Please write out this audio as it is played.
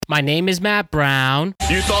My name is Matt Brown.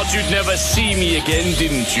 You thought you'd never see me again,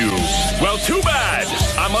 didn't you? Well, too bad.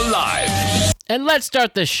 I'm alive. And let's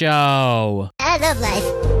start the show. I love life.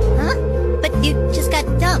 Huh? But you just got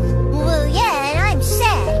dumped. Well, yeah, and I'm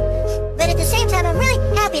sad. But at the same time, I'm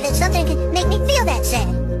really happy that something can make me feel that sad.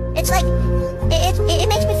 It's like, it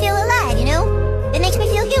makes me feel alive, you know? It makes me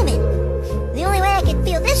feel human. The only way I can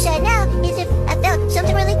feel this sad now is if I felt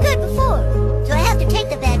something really good before. So I have to take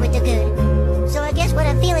the bad with the good. So I guess what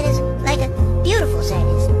I'm feeling is like a beautiful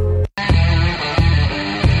sadness.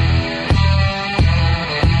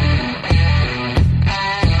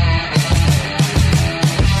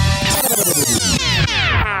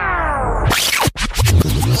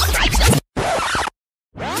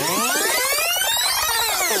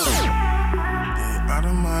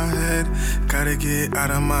 Gotta get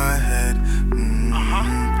out of my head.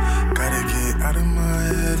 Gotta get out of my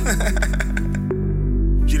head.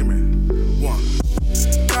 Jeterman1.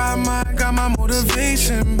 Got my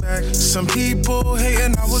motivation back. Some people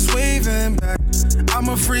hating, I was waving back. I'm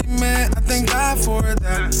a free man, I thank God for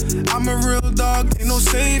that. I'm a real dog, ain't no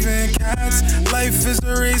saving cats. Life is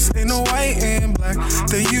a race, ain't no white and black.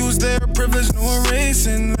 They use their privilege, no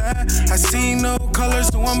erasing that. I see no colors,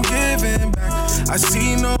 so I'm giving back. I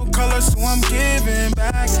see no colors, so I'm giving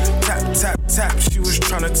back. Tap, tap, tap, she was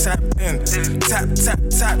tryna tap in. Tap, tap,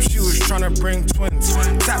 tap, she was tryna bring twins.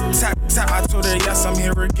 Tap, tap, tap, I told her yes, I'm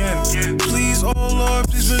here again. Please, oh Lord,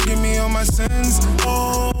 please forgive me all my sins.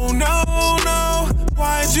 Oh no, no,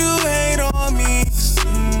 why'd you hate on me?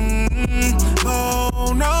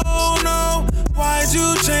 Oh no, no, why'd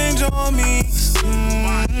you change on me?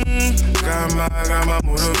 Got my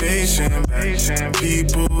motivation back.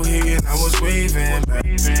 People hating, I was waving back.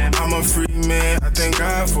 I'm a free man, I thank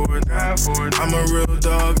God for that. I'm a real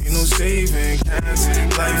dog, ain't no saving cats.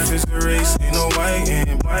 Life is a race, ain't no white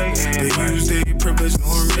and black. They use their privilege,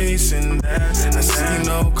 no erasing that. I see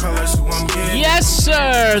no color, so I'm getting. Yes,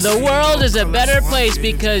 sir. The world is a better place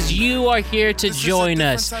because you are here to join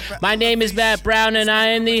us. My name is Matt Brown, and I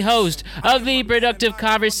am the host of the Productive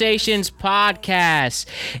Conversations podcast.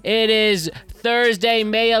 It is Thursday,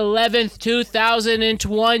 May 11th,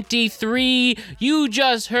 2023. You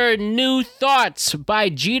just heard New Thoughts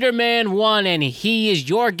by Jeterman1, and he is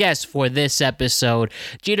your guest for this episode.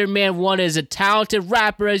 Jeterman1 is a talented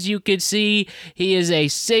rapper, as you can see. He is a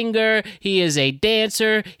singer. He is a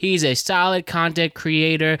dancer. He's a solid content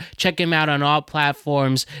creator. Check him out on all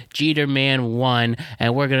platforms, Jeterman1,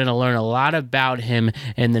 and we're going to learn a lot about him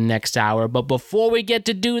in the next hour. But before we get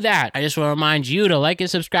to do that, I just want to remind you to like and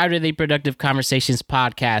subscribe to the Productive Conversations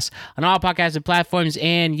podcast on all podcasting platforms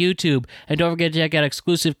and YouTube. And don't forget to check out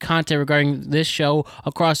exclusive content regarding this show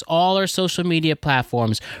across all our social media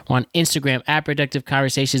platforms. We're on Instagram at Productive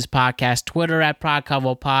Conversations Podcast, Twitter at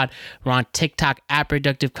ProdConvoPod. We're on TikTok at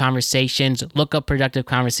Productive Conversations. Look up Productive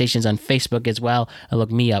Conversations on Facebook as well. And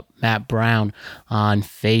look me up, Matt Brown, on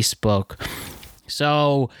Facebook.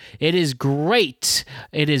 So it is great.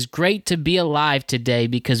 It is great to be alive today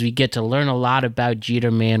because we get to learn a lot about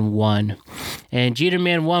Jeterman1. And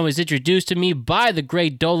Jeterman1 was introduced to me by the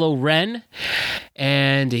great Dolo Ren.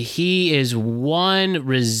 And he is one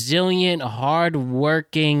resilient,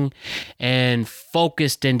 hardworking, and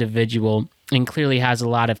focused individual, and clearly has a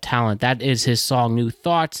lot of talent. That is his song, New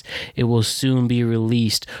Thoughts. It will soon be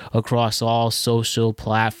released across all social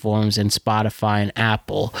platforms and Spotify and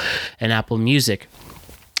Apple Music.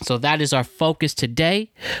 So that is our focus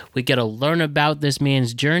today. We get to learn about this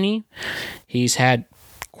man's journey. He's had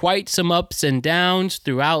quite some ups and downs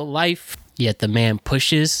throughout life, yet the man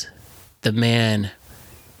pushes. The man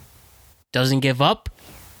doesn't give up.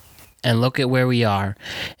 And look at where we are.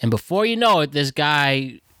 And before you know it, this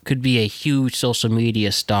guy could be a huge social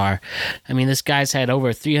media star. I mean, this guy's had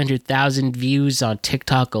over 300,000 views on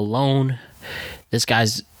TikTok alone. This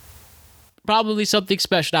guy's probably something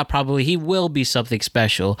special. Not probably, he will be something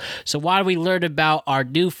special. So why don't we learn about our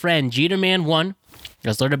new friend, Jeterman1?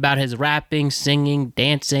 Let's learn about his rapping, singing,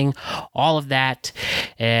 dancing, all of that,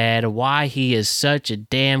 and why he is such a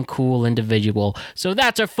damn cool individual. So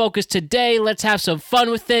that's our focus today. Let's have some fun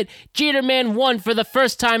with it. Jeterman1, for the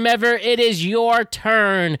first time ever, it is your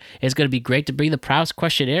turn. It's going to be great to bring the Proust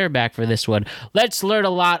questionnaire back for this one. Let's learn a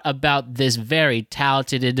lot about this very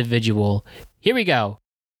talented individual. Here we go.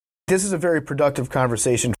 This is a very productive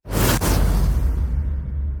conversation.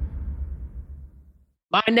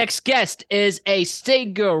 My next guest is a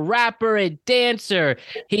singer, rapper, and dancer.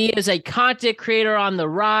 He is a content creator on the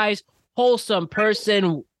rise, wholesome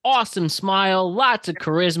person, awesome smile, lots of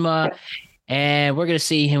charisma, and we're going to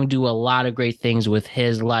see him do a lot of great things with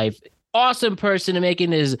his life awesome person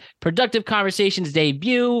making his Productive Conversations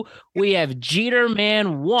debut. We have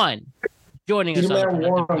Jeterman1 joining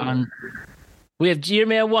us We have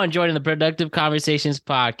Jeterman1 joining the Productive Conversations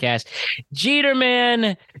podcast.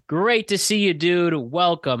 Jeterman, great to see you, dude.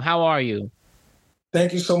 Welcome. How are you?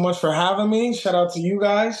 Thank you so much for having me. Shout out to you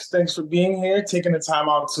guys. Thanks for being here, taking the time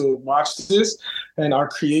out to watch this and our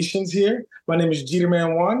creations here. My name is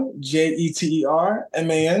Jeterman1,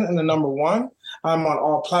 Jeterman, and the number 1. I'm on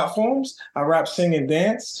all platforms. I rap, sing, and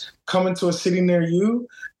dance. Coming to a city near you,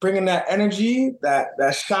 bringing that energy,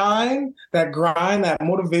 that shine, that grind, that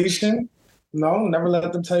motivation. No, never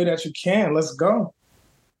let them tell you that you can. Let's go.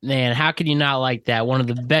 Man, how can you not like that? One of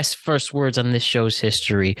the best first words on this show's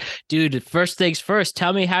history. Dude, first things first,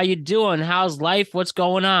 tell me how you doing. How's life? What's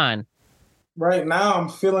going on? Right now, I'm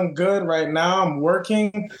feeling good. Right now, I'm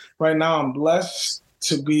working. Right now, I'm blessed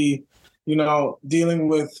to be, dealing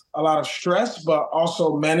with a lot of stress, but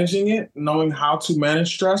also managing it, knowing how to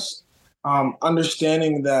manage stress,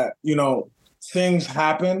 understanding that, things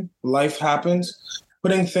happen, life happens,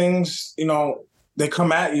 putting things, they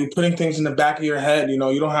come at you, putting things in the back of your head. You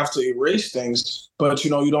don't have to erase things, but, you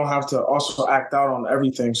don't have to also act out on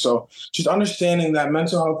everything. So just understanding that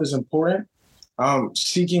mental health is important.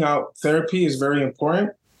 Seeking out therapy is very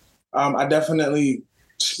important. I definitely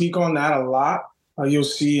speak on that a lot. You'll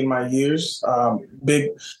see in my years, I'm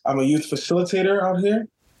a youth facilitator out here.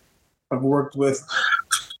 I've worked with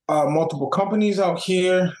multiple companies out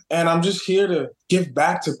here, and I'm just here to give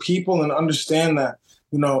back to people and understand that,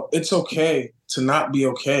 it's okay to not be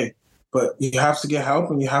okay, but you have to get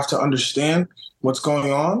help and you have to understand what's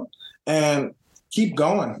going on and keep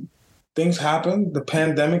going. Things happen. The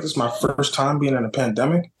pandemic is my first time being in a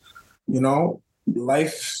pandemic.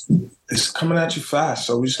 Life is coming at you fast.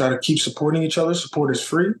 So we just got to keep supporting each other. Support is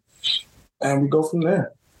free. And we go from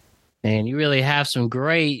there. Man, you really have some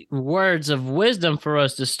great words of wisdom for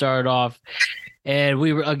us to start off. And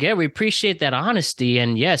we appreciate that honesty.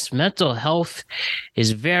 And yes, mental health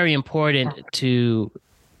is very important to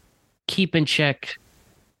keep in check,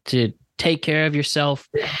 to take care of yourself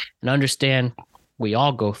and understand we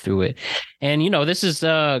all go through it. And, this is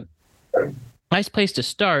a nice place to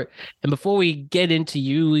start. And before we get into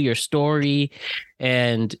you, your story,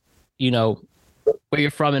 and, where you're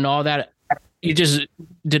from and all that, you just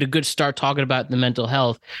did a good start talking about the mental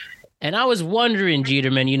health. And I was wondering,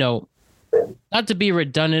 Jeterman, not to be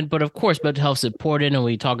redundant, but of course, mental health is important, and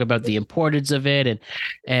we talk about the importance of it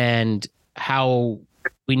and how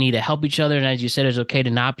we need to help each other. And as you said, it's okay to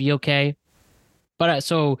not be okay. But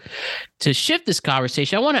so to shift this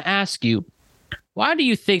conversation, I want to ask you, why do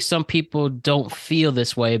you think some people don't feel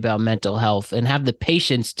this way about mental health and have the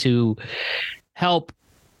patience to help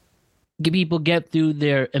people get through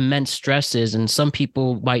their immense stresses? And some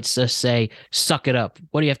people might just say, suck it up.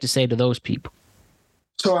 What do you have to say to those people?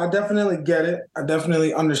 So I definitely get it. I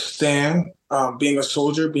definitely understand being a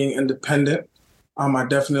soldier, being independent. I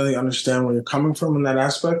definitely understand where you're coming from in that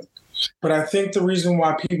aspect. But I think the reason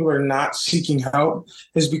why people are not seeking help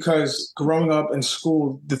is because growing up in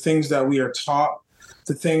school, the things that we are taught,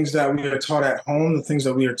 the things that we are taught at home, the things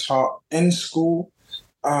that we are taught in school,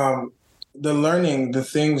 the learning, the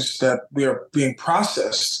things that we are being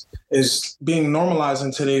processed is being normalized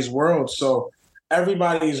in today's world. So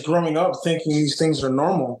everybody is growing up thinking these things are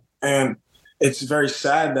normal. And it's very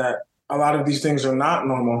sad that a lot of these things are not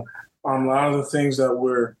normal. A lot of the things that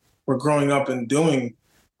we're growing up and doing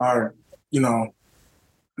are,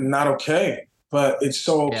 not okay. But it's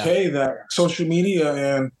so okay that social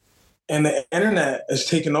media and the internet has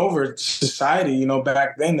taken over society.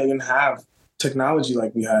 Back then they didn't have technology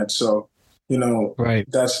like we had. So,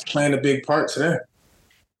 that's playing a big part today.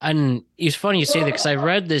 And it's funny you say that, because I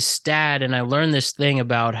read this stat and I learned this thing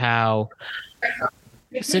about how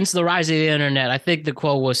since the rise of the internet, I think the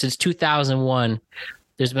quote was, since 2001,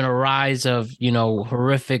 there's been a rise of,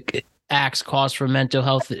 horrific acts caused for mental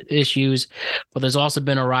health issues, but there's also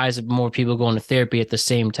been a rise of more people going to therapy at the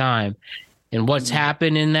same time. And what's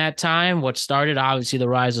happened in that time, what started, obviously, the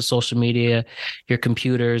rise of social media, your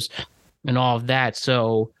computers, and all of that.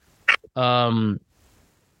 So,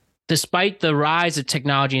 despite the rise of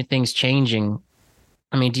technology and things changing,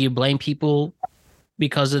 I mean, do you blame people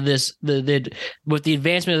because of this? With the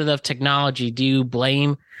advancement of technology, do you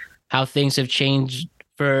blame how things have changed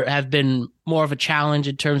have been more of a challenge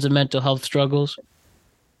in terms of mental health struggles?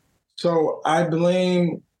 So I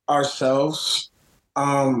blame ourselves.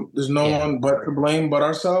 There's no one but to blame but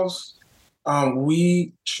ourselves.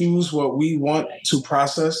 We choose what we want to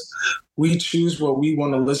process. We choose what we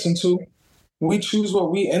want to listen to. We choose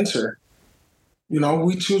what we enter.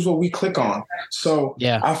 We choose what we click on. So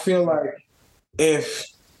I feel like if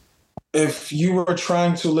if you were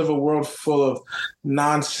trying to live a world full of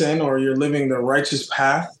non-sin, or you're living the righteous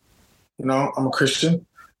path, I'm a Christian,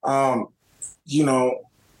 you know,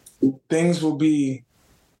 things will be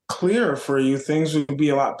clearer for you. Things will be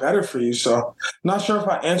a lot better for you. So not sure if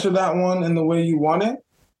I answered that one in the way you want it.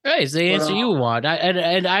 Right, it's the answer you want.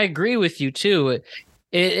 And I agree with you too.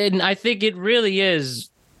 And I think it really is.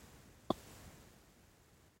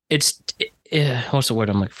 What's the word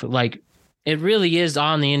I'm looking for? Like, it really is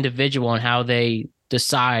on the individual and how they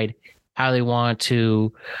decide how they want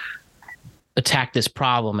to attack this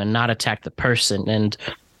problem and not attack the person. And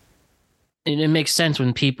it makes sense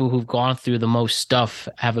when people who've gone through the most stuff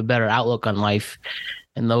have a better outlook on life,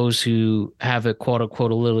 and those who have it, quote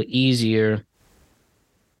unquote, a little easier,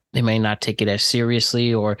 they may not take it as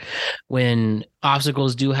seriously, or when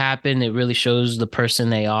obstacles do happen, it really shows the person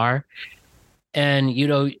they are. And,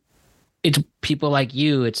 it's people like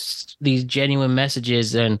you, it's these genuine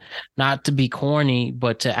messages, and not to be corny,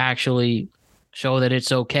 but to actually show that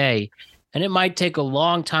it's okay. And it might take a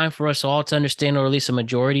long time for us all to understand, or at least a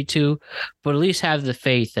majority to, but at least have the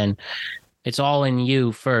faith, and it's all in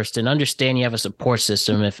you first, and understand you have a support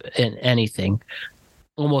system. If in anything,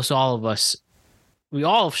 almost all of us, we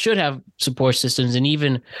all should have support systems, and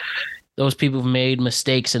even those people who've made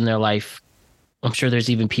mistakes in their life, I'm sure there's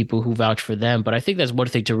even people who vouch for them. But I think that's one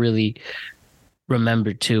thing to really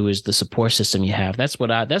remember too, is the support system you have. That's what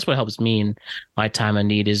helps me in my time of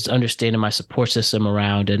need, is understanding my support system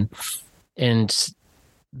around, and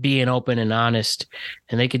being open and honest.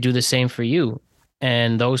 And they could do the same for you.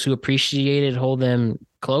 And those who appreciate it, hold them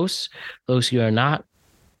close. Those who are not,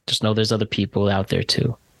 just know there's other people out there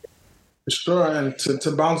too. Sure. And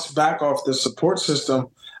to bounce back off the support system,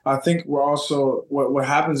 I think we're also, what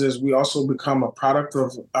happens is we also become a product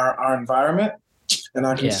of our environment. And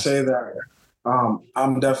I can say that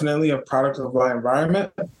I'm definitely a product of my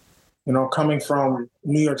environment. Coming from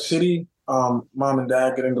New York City, mom and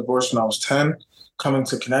dad getting divorced when I was 10, coming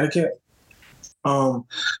to Connecticut.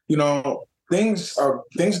 Things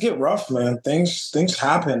get rough, man. Things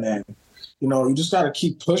happen, and you just got to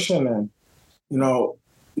keep pushing. And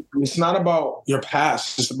it's not about your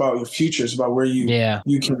past; it's about your future. It's about where you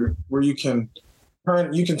can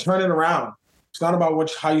turn it around. It's not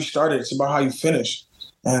about how you started; it's about how you finish.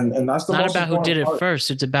 And that's the not most about who did it part.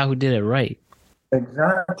 first. It's about who did it right.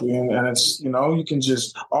 Exactly. And it's, you can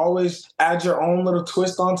just always add your own little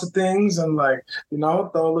twist onto things, and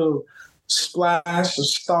throw a little splash or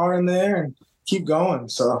star in there and keep going.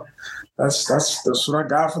 So that's what I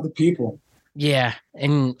got for the people. Yeah.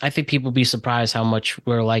 And I think people be surprised how much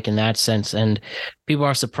we're like in that sense. And people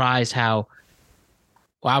are surprised how,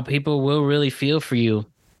 wow, people will really feel for you.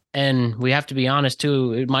 And we have to be honest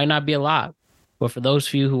too. It might not be a lot, but for those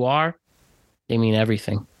few who are, they mean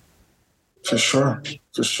everything. For sure.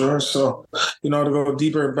 So, to go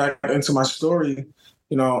deeper back into my story,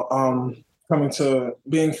 coming to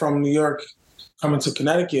being from New York, coming to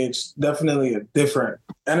Connecticut, it's definitely a different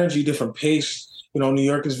energy, different pace. New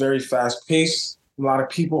York is very fast paced. A lot of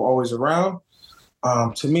people always around.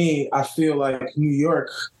 To me, I feel like New York,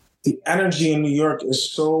 the energy in New York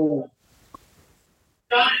is so,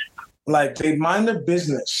 like, they mind their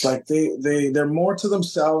business. Like they're more to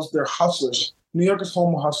themselves. They're hustlers. New York is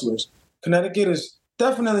home of hustlers. Connecticut is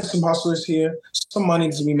definitely some hustlers here, some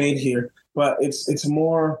money to be made here, but it's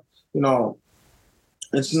more,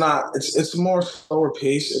 it's more slower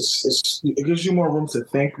pace. It gives you more room to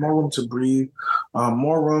think, more room to breathe,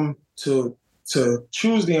 more room to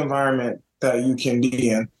choose the environment that you can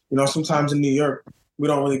be in. Sometimes in New York, we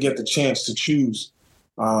don't really get the chance to choose.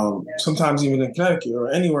 Sometimes even in Connecticut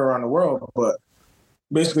or anywhere around the world, but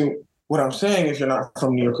basically, what I'm saying, if you're not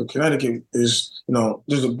from New York or Connecticut, is,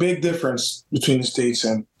 there's a big difference between the states,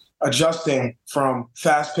 and adjusting from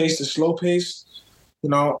fast pace to slow pace.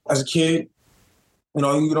 As a kid, you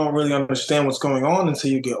don't really understand what's going on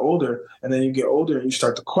until you get older. And then you get older and you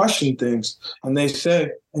start to question things. And they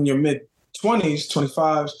say in your mid-20s,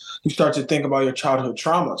 25s, you start to think about your childhood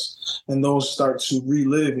traumas. And those start to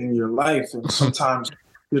relive in your life. And sometimes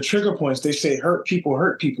your trigger points, they say hurt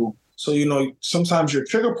people. So, sometimes your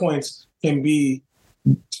trigger points can be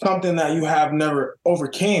something that you have never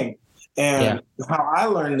overcame. And how I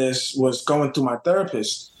learned this was going through my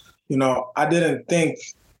therapist. I didn't think,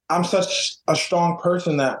 I'm such a strong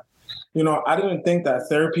person that, I didn't think that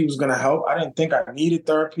therapy was going to help. I didn't think I needed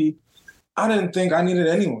therapy. I didn't think I needed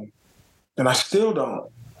anyone. And I still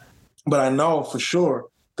don't. But I know for sure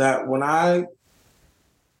that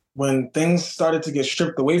when things started to get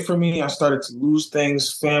stripped away from me, I started to lose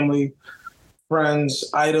things, family,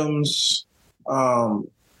 friends, items,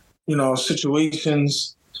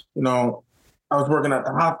 situations, I was working at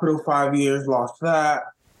the hospital 5 years, lost that.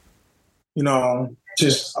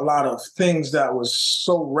 Just a lot of things that was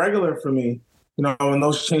so regular for me. When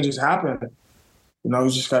those changes happen, you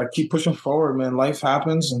just got to keep pushing forward, man. Life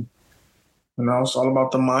happens, and it's all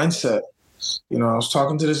about the mindset. I was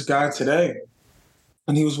talking to this guy today,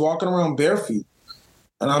 and he was walking around bare feet,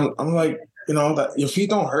 and I'm like, that your feet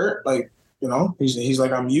don't hurt, like, he's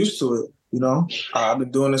like, I'm used to it. I've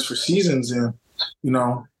been doing this for seasons, and in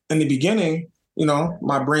the beginning,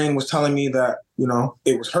 my brain was telling me that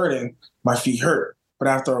it was hurting, my feet hurt, but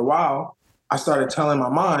after a while, I started telling my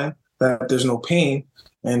mind that there's no pain,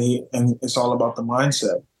 and it's all about the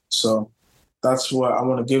mindset. So that's what I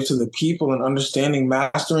want to give to the people, and understanding,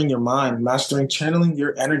 mastering your mind, mastering, channeling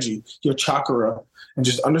your energy, your chakra, and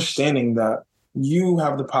just understanding that you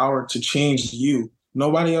have the power to change you.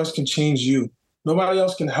 Nobody else can change you. Nobody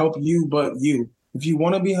else can help you but you. If you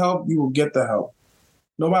want to be helped, you will get the help.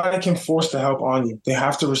 Nobody can force the help on you. They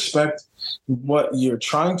have to respect what you're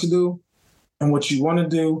trying to do and what you want to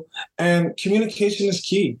do. And communication is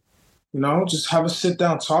key. Just have a sit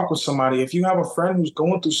down talk with somebody. If you have a friend who's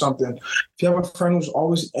going through something, if you have a friend who's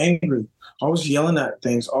always angry, always yelling at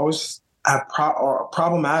things, always or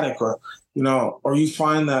problematic, or you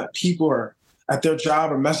find that people are at their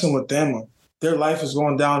job or messing with them, or their life is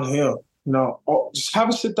going downhill, just have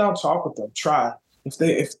a sit down talk with them. Try,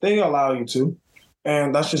 if they allow you to.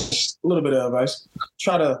 And that's just a little bit of advice.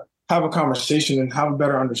 Try to have a conversation and have a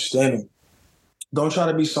better understanding. Don't try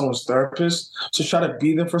to be someone's therapist. Just try to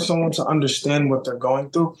be there for someone to understand what they're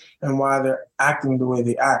going through and why they're acting the way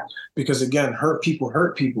they act. Because again, hurt people.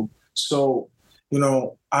 So,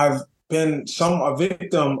 I've been a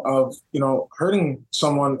victim of, hurting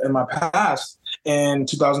someone in my past. And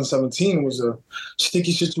 2017 was a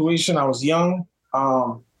sticky situation. I was young.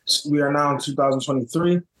 We are now in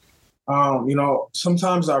 2023.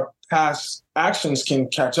 Sometimes our past actions can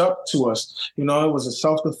catch up to us. It was a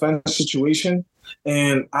self-defense situation,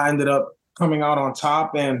 and I ended up coming out on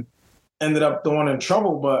top and ended up throwing in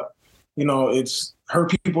trouble. But, it's hurt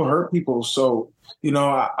people. So,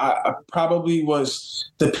 I probably was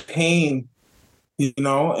the pain,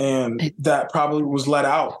 and that probably was let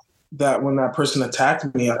out. That when that person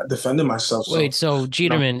attacked me, I defended myself. Wait, so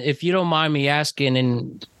Jeterman, if you don't mind me asking,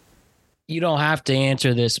 and you don't have to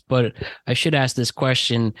answer this, but I should ask this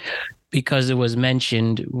question because it was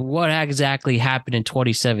mentioned. What exactly happened in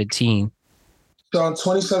 2017? So in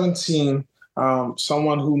 2017,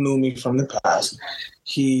 someone who knew me from the past,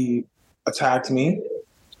 he attacked me,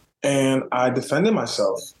 and I defended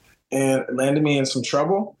myself, and it landed me in some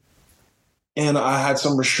trouble. And I had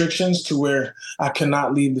some restrictions to where I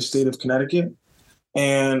cannot leave the state of Connecticut.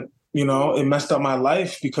 And, it messed up my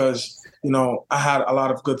life because, I had a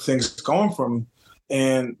lot of good things going for me.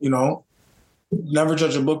 And, never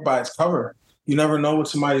judge a book by its cover. You never know what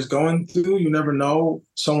somebody's going through. You never know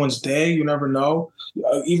someone's day. You never know.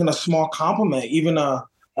 Even a small compliment, even a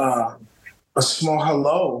small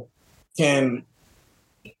hello can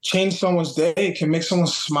change someone's day. It can make someone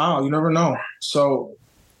smile. You never know. So,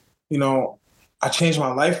 I changed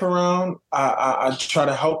my life around. I try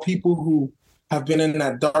to help people who have been in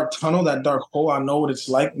that dark tunnel, that dark hole. I know what it's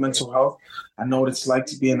like, mental health. I know what it's like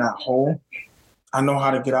to be in that hole. I know how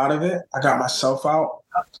to get out of it. I got myself out.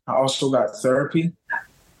 I also got therapy.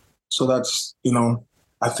 So that's,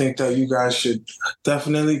 I think that you guys should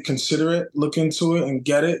definitely consider it, look into it, and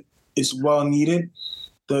get it. It's well needed.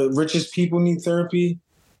 The richest people need therapy.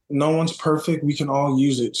 No one's perfect. We can all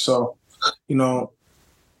use it. So,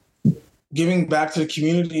 giving back to the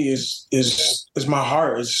community is my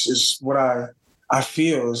heart. It's what I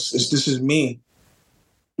feel. This is me.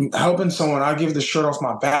 Helping someone, I give the shirt off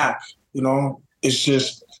my back. It's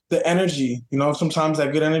just the energy. Sometimes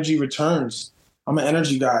that good energy returns. I'm an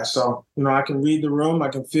energy guy, so I can read the room. I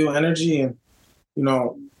can feel energy, and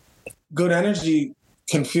good energy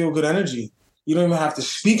can feel good energy. You don't even have to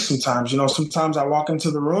speak sometimes. Sometimes I walk into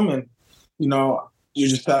the room and you're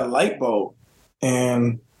just that light bulb,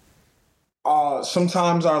 and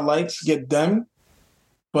sometimes our lights get dimmed,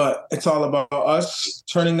 but it's all about us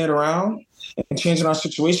turning it around and changing our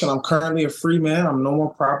situation. I'm currently a free man. I'm no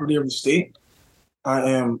more property of the state. I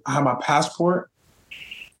have my passport.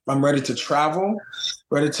 I'm ready to travel,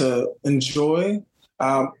 ready to enjoy.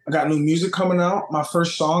 I got new music coming out. My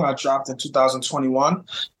first song I dropped in 2021.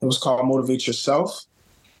 It was called Motivate Yourself.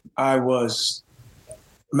 I was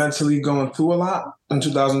mentally going through a lot. In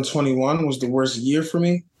 2021 was the worst year for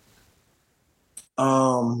me.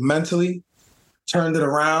 Mentally, turned it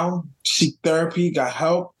around, seek therapy, got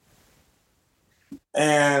help.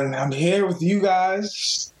 And I'm here with you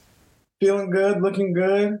guys, feeling good, looking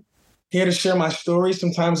good. here to share my story.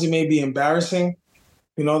 Sometimes it may be embarrassing.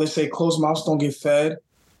 You know, they say closed mouths don't get fed.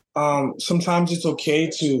 Sometimes it's okay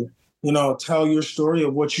to, tell your story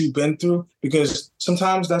of what you've been through, because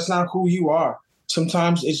sometimes that's not who you are.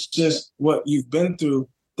 Sometimes it's just what you've been through,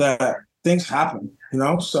 that things happen,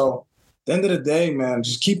 So at the end of the day, man,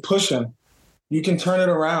 just keep pushing. You can turn it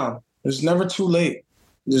around. It's never too late.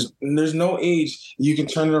 There's no age you can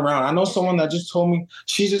turn it around. I know someone that just told me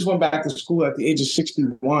she just went back to school at the age of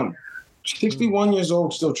 61. 61 years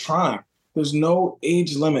old, still trying. There's no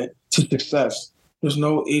age limit to success. There's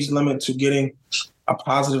no age limit to getting a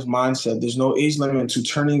positive mindset. There's no age limit to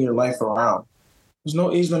turning your life around. There's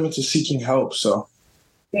no age limit to seeking help. So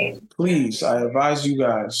please, I advise you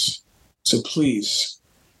guys to please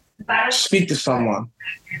speak to someone.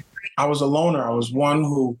 I was a loner. I was one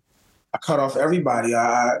who I cut off everybody.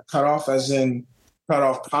 I cut off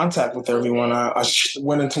contact with everyone. I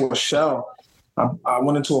went into a shell. I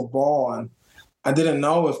went into a ball, and I didn't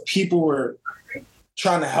know if people were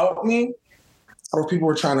trying to help me or people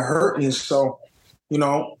were trying to hurt me. So,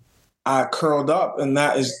 I curled up, and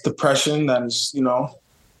that is depression. That is,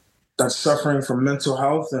 that's suffering from mental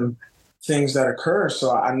health and things that occur.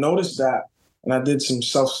 So I noticed that, and I did some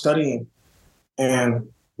self-studying and,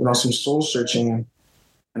 some soul searching.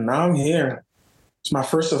 And now I'm here. It's my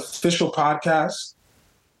first official podcast.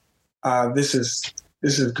 This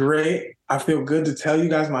is great. I feel good to tell you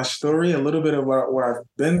guys my story, a little bit of what I've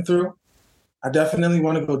been through. I definitely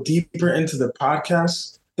want to go deeper into the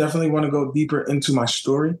podcast. Definitely want to go deeper into my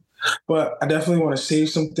story. But I definitely want to save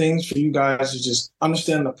some things for you guys to just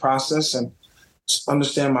understand the process and just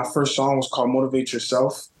understand. My first song was called Motivate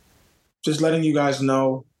Yourself. Just letting you guys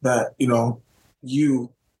know that, you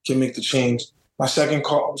can make the change. My second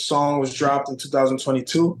song was dropped in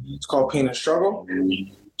 2022. It's called Pain and Struggle.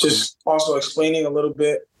 Just also explaining a little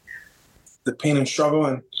bit the pain and struggle,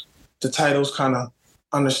 and the titles kind of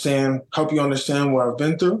help you understand what I've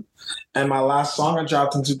been through. And my last song I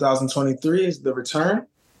dropped in 2023 is The Return.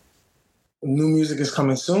 New music is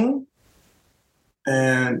coming soon.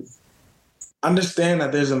 And understand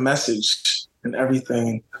that there's a message in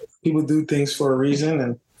everything. People do things for a reason,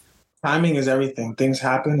 and timing is everything. Things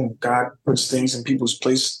happen, and God puts things in people's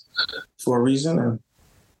place for a reason, and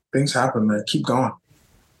things happen, man. Keep going.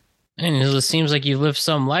 And it seems like you lived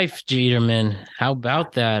some life, Jeterman. How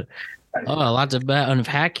about that? Oh, lots of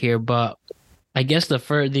unpack here, but I guess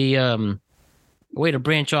the way to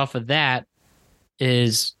branch off of that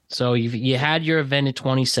is, so you had your event in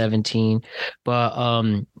 2017,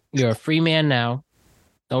 but you're a free man now.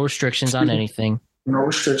 No restrictions on anything. No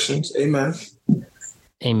restrictions. Amen.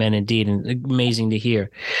 Amen, indeed. And amazing to hear.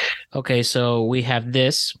 Okay, so we have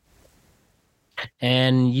this.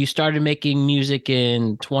 And you started making music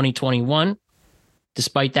in 2021,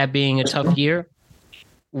 despite that being a tough year.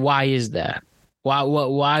 Why is that?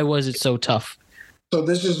 Why was it so tough? So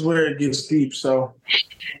this is where it gets deep. So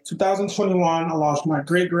 2021, I lost my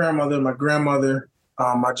great-grandmother, my grandmother,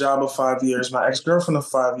 my job of 5 years, my ex-girlfriend of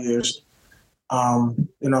 5 years.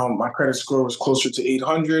 My credit score was closer to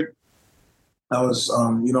 800. That was,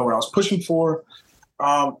 what I was pushing for.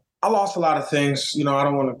 I lost a lot of things. I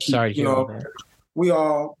don't want to keep, Sorry, we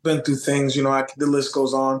all been through things, the list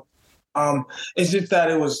goes on. It's just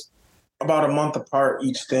that it was about a month apart,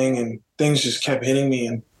 each thing, and things just kept hitting me,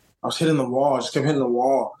 and I was hitting the wall. I just kept hitting the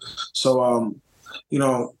wall. So,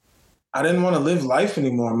 I didn't want to live life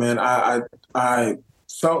anymore, man. I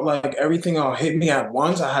felt like everything all hit me at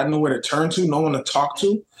once. I had nowhere to turn to, no one to talk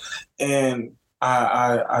to. And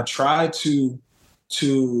I tried to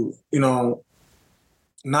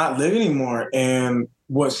not live anymore. And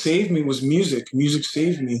what saved me was music. Music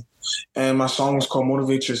saved me. And my song was called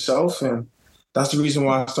Motivate Yourself. And that's the reason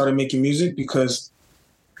why I started making music, because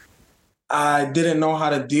I didn't know how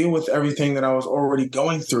to deal with everything that I was already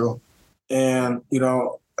going through. And,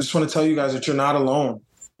 I just want to tell you guys that you're not alone.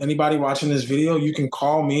 Anybody watching this video, you can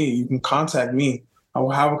call me. You can contact me. I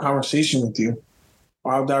will have a conversation with you.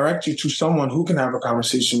 Or I'll direct you to someone who can have a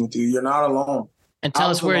conversation with you. You're not alone. And tell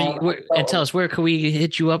us where can we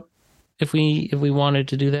hit you up if we wanted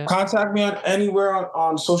to do that? Contact me on anywhere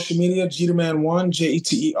on social media. Jeterman1,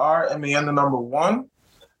 Jeterman, the number 1.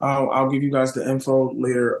 I'll give you guys the info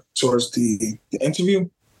later towards the interview.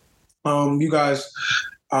 You guys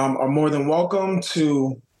are more than welcome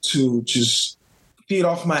to just feed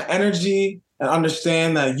off my energy and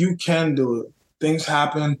understand that you can do it. Things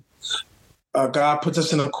happen. God puts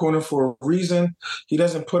us in a corner for a reason. He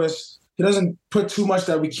doesn't put too much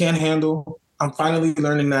that we can't handle. I'm finally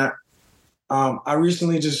learning that. My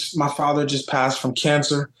father just passed from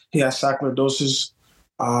cancer. He has sarcoidosis.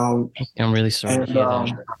 I'm really sorry to hear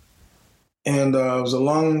that. And it was a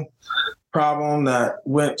lung problem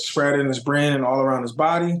that spread in his brain and all around his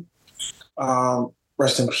body.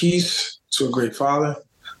 Rest in peace to a great father.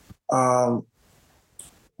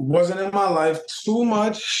 Wasn't in my life too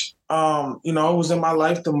much. Was in my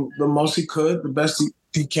life the most he could, the best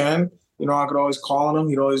he can. I could always call on him.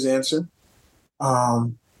 He'd always answer.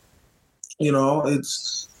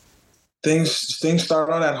 It's things start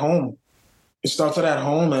out at home. It started at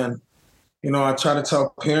home, and I try to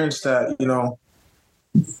tell parents that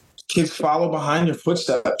kids follow behind your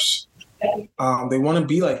footsteps. They want to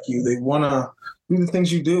be like you. They want to do the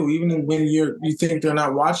things you do, even when you think they're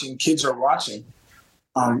not watching. Kids are watching.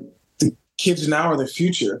 The kids now are the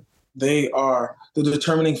future. They are the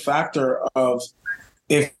determining factor of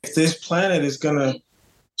if this planet is going to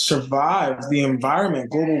survive the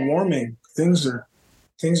environment, global warming. Things are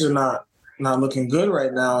not looking good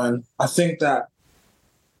right now, and I think that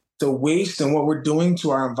the waste and what we're doing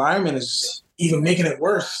to our environment is even making it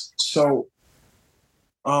worse. So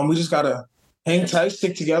we just gotta hang tight,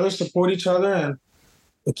 stick together, support each other, and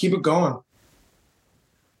keep it going.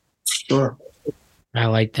 Sure. I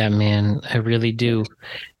like that, man. I really do.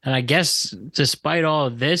 And I guess despite all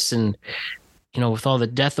of this and, with all the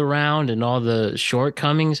death around and all the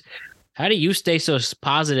shortcomings, how do you stay so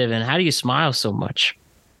positive and how do you smile so much?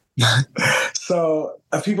 So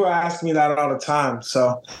people ask me that all the time.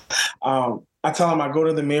 So I tell them I go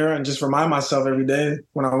to the mirror and just remind myself every day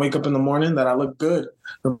when I wake up in the morning that I look good.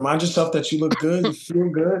 Remind yourself that you look good, you feel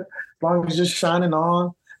good, as long as you're shining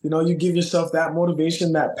on. You give yourself that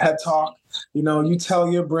motivation, that pep talk. You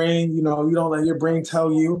tell your brain, you don't let your brain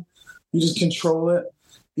tell you. You just control it.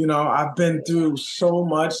 I've been through so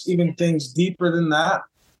much, even things deeper than that.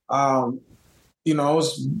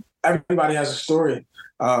 Everybody has a story.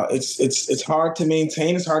 It's hard to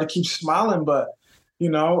maintain. It's hard to keep smiling, but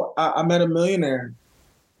I met a millionaire.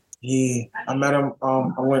 I met him.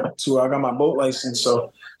 I got my boat license,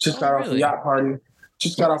 so just got off a yacht party.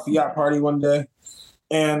 Just got off a yacht party one day,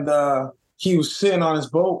 and he was sitting on his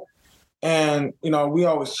boat, and we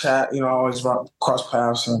always chat. Always cross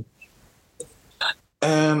paths,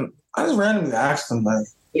 and I just randomly asked him, like,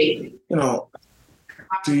 do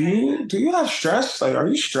you have stress? Like, are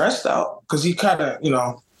you stressed out? Because he kind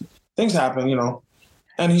of, things happen,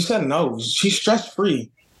 and he said no, he's stress free.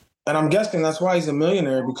 And I'm guessing that's why he's a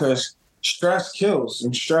millionaire, because stress kills,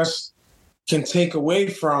 and stress can take away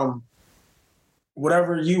from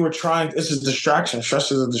whatever you were trying. It's a distraction.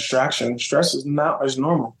 Stress is a distraction. Stress is not as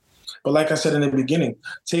normal. But like I said in the beginning,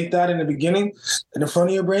 take that in the beginning in the front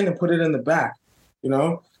of your brain and put it in the back.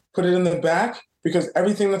 Put it in the back, because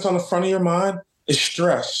everything that's on the front of your mind is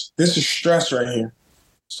stress. This is stress right here.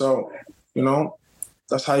 So,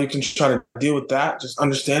 that's how you can try to deal with that. Just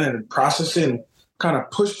understand it and process it and kind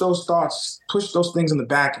of push those thoughts, push those things in the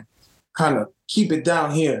back and kind of keep it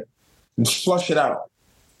down here and flush it out.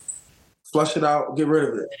 Flush it out, get rid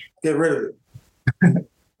of it. Get rid of it.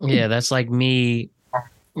 Yeah, that's like me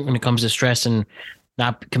when it comes to stress and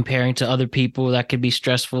not comparing to other people. That could be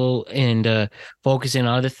stressful, and focusing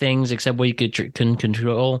on other things except what you can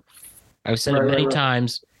control. I've said it many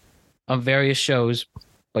times on various shows,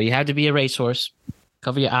 but you have to be a racehorse,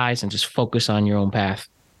 cover your eyes, and just focus on your own path.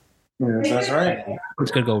 Yeah, that's right.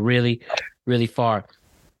 It's going to go really, really far.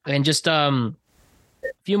 And just a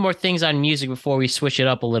few more things on music before we switch it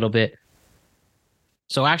up a little bit.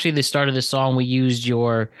 So actually, the start of the song, we used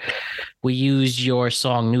your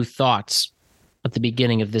song "New Thoughts" at the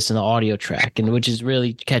beginning of this in the audio track, and which is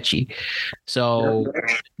really catchy. So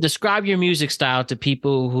describe your music style to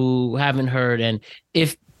people who haven't heard, and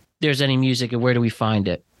if there's any music, and where do we find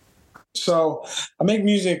it? So I make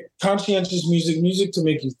music, conscientious music to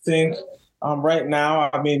make you think. Right now,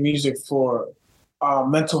 I made music for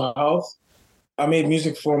mental health. I made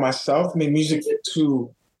music for myself, made music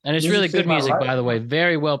to... And it's really good music, by the way.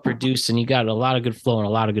 Very well produced, and you got a lot of good flow and a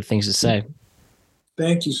lot of good things to say.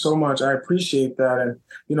 Thank you so much. I appreciate that. And,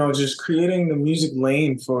 just creating the music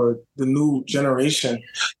lane for the new generation.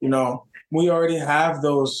 We already have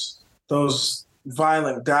those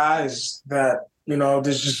violent guys that,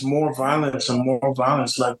 there's just more violence and more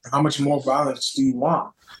violence. Like, how much more violence do you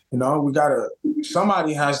want?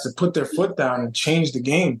 Somebody has to put their foot down and change the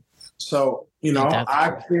game. So,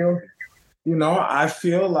 I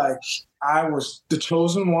feel like I was the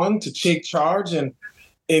chosen one to take charge, and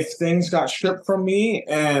if things got stripped from me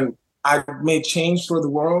and I made change for the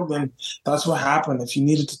world, then that's what happened. If you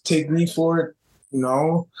needed to take me for it,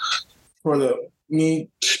 me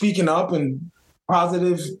speaking up and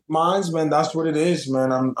positive minds, man, that's what it is,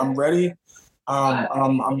 man. I'm ready.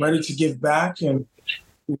 I'm ready to give back, and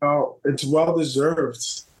it's well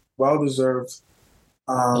deserved. Well deserved.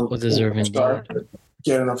 Well deserved indeed.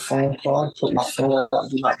 getting a phone call. Put my phone on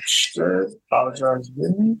do not disturb. Apologize,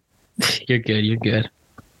 again. You're good. You're good.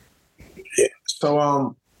 Yeah.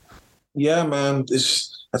 So yeah, man,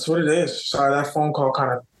 that's what it is. Sorry, that phone call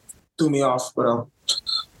kind of threw me off, but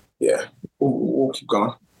yeah, we'll keep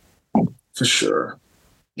going for sure.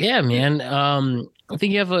 Yeah, man. I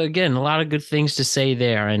think you have again a lot of good things to say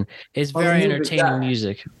there, and it's very music, entertaining yeah.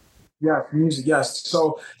 music. Yeah, music, yes.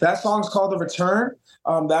 So that song's called The Return.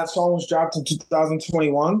 That song was dropped in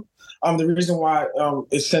 2021. The reason why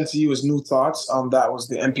it's sent to you is New Thoughts. That was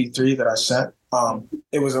the MP3 that I sent.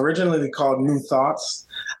 It was originally called New Thoughts,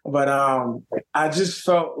 but I just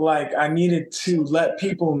felt like I needed to let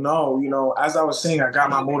people know, as I was saying, I got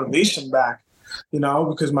my motivation back,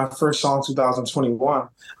 because my first song, 2021, I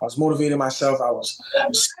was motivating myself. I was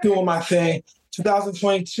doing my thing.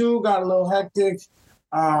 2022 got a little hectic.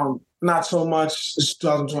 Not so much as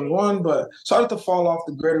 2021, but started to fall off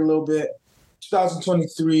the grid a little bit.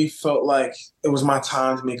 2023 felt like it was my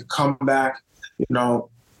time to make a comeback,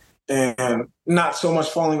 and not so much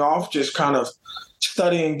falling off, just kind of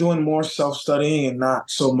studying, doing more self-studying and not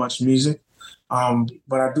so much music.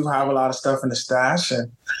 But I do have a lot of stuff in the stash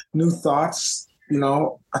and New Thoughts.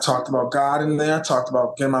 I talked about God in there. I talked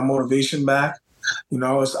about getting my motivation back.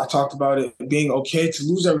 I talked about it being okay to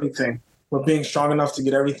lose everything, but being strong enough to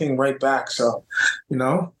get everything right back. So,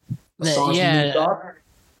 Yeah.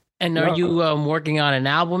 And are you working on an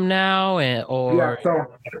album now, or? Yeah,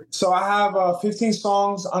 so I have 15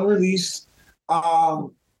 songs unreleased.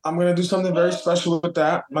 I'm gonna do something very special with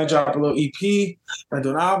that. Might drop a little EP, might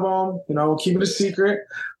do an album. We'll keep it a secret.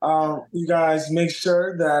 You guys make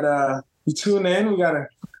sure that you tune in. We gotta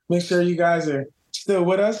make sure you guys are still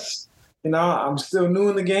with us. I'm still new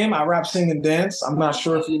in the game. I rap, sing, and dance. I'm not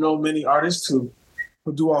sure if you know many artists who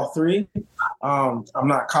do all three. I'm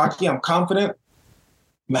not cocky. I'm confident.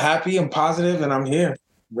 I'm happy. I'm positive, and I'm here,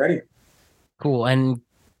 ready. Cool. And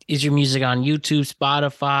is your music on YouTube,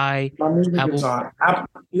 Spotify? My music is on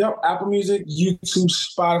Apple Music, YouTube,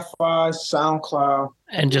 Spotify, SoundCloud.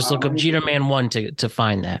 And just look up Jeterman1 to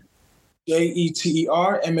find that.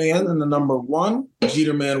 Jeterman and the number 1,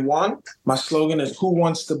 Jeterman1. My slogan is "Who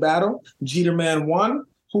wants the battle? Jeterman1.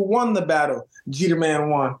 Who won the battle?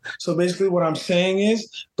 Jeterman1. So basically what I'm saying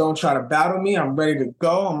is, don't try to battle me. I'm ready to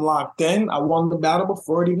go. I'm locked in. I won the battle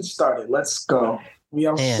before it even started. Let's go. We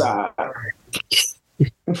outside.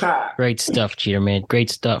 Great stuff, Jeterman. Great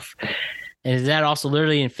stuff. And is that also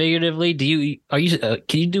literally and figuratively?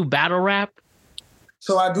 Can you do battle rap?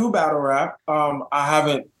 So I do battle rap. I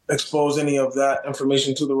haven't exposed any of that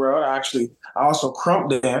information to the world. I also crump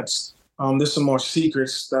dance. There's some more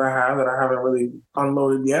secrets that I have that I haven't really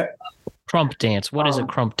unloaded yet. Crump dance. What is a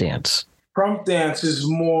crump dance? Crump dance is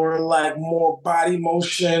more body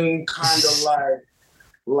motion, kind of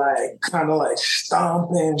like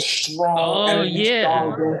stomping, strong. Oh,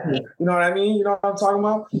 yeah. Strong. You know what I mean? You know what I'm talking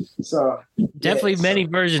about? So definitely many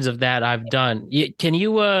versions of that I've done. Can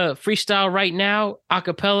you freestyle right now, a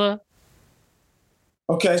cappella?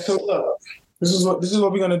 Okay, so look, this is what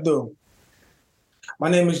we're gonna do. My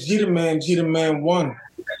name is Jeterman1.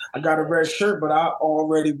 I got a red shirt, but I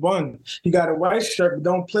already won. You got a white shirt, but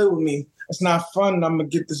don't play with me. It's not fun. I'm gonna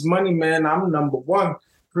get this money, man. I'm number 1.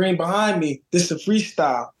 Green behind me. This is a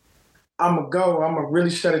freestyle. I'ma go. I'ma really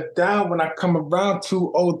shut it down when I come around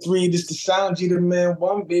 203. This the sound,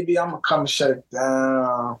 Jeterman1, baby. I'ma come and shut it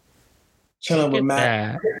down. Chilling with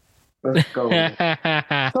Matt. Let's go.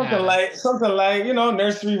 something like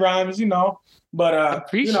nursery rhymes, But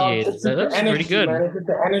appreciate it. That's energy, pretty good. Man. It's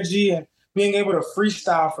the energy and being able to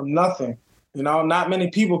freestyle from nothing. Not many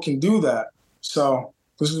people can do that. So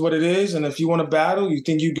this is what it is. And if you want to battle, you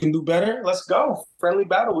think you can do better, let's go. Friendly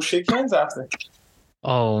battle. We'll shake hands after.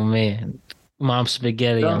 Oh man, mom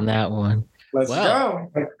spaghetti on that one. Let's go.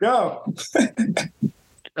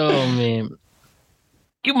 Oh man.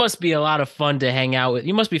 You must be a lot of fun to hang out with.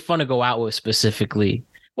 You must be fun to go out with specifically.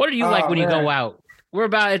 What are you like when you go out?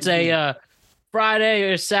 It's a Friday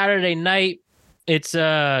or Saturday night. It's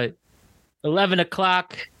 11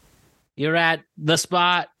 o'clock. You're at the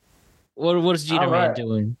spot. What is Jeterman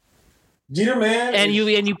doing? Jeterman and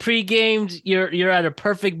you pre-gamed. You're at a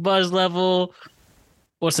perfect buzz level.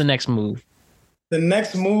 What's the next move? The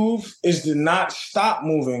next move is to not stop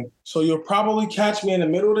moving. So you'll probably catch me in the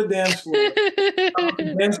middle of the dance floor,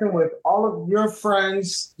 dancing with all of your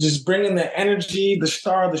friends, just bringing the energy, the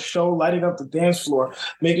star of the show, lighting up the dance floor,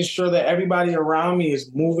 making sure that everybody around me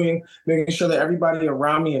is moving, making sure that everybody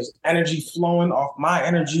around me is energy flowing off my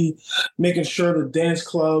energy, making sure the dance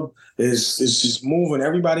club is just moving.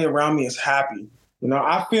 Everybody around me is happy.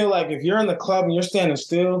 I feel like if you're in the club and you're standing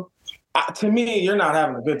still, to me, you're not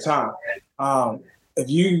having a good time. if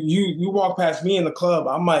you walk past me in the club,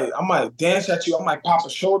 I might dance at you. I might pop a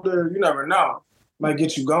shoulder. You never know. Might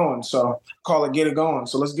get you going. So call it get it going.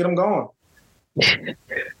 So let's get them going.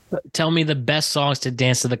 Tell me the best songs to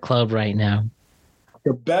dance to the club right now.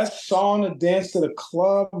 The best song to dance to the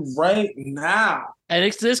club right now.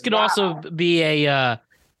 And this could also be a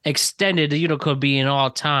extended, could be an all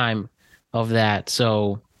time of that.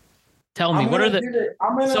 So tell me, what are the?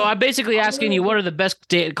 I'm basically asking you, what are the best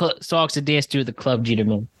songs to dance to at the club,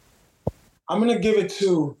 Jeterman? I'm gonna give it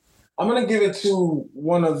to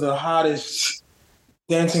one of the hottest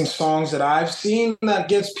dancing songs that I've seen that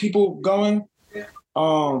gets people going.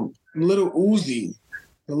 Little Uzi,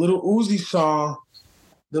 the Little Uzi song,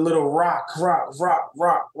 the little rock.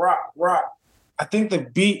 I think the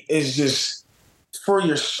beat is just for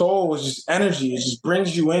your soul. It's just energy. It just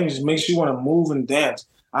brings you in. It just makes you want to move and dance.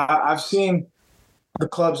 I've seen the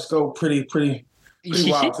clubs go pretty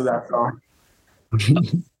wild to that song.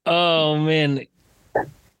 Oh man,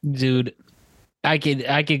 dude, I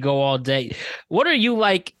could go all day. What are you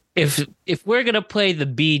like if we're gonna play the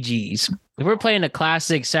Bee Gees? If we're playing a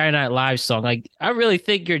classic Saturday Night Live song, like I really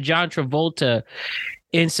think you're John Travolta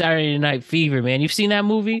in Saturday Night Fever, man. You've seen that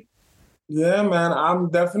movie? Yeah, man. I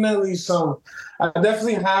definitely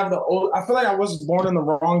have the old. I feel like I was born in the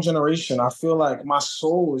wrong generation. I feel like my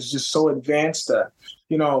soul is just so advanced that,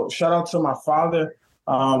 shout out to my father,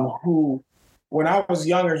 who, when I was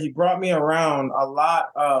younger, he brought me around a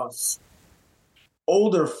lot of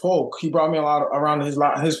older folk. He brought me a lot around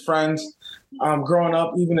his friends. Growing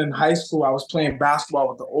up, even in high school, I was playing basketball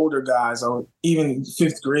with the older guys. Even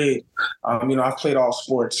fifth grade, I've played all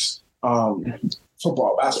sports.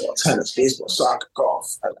 Football, basketball, tennis, baseball, soccer,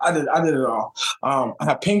 golf. I did it all. I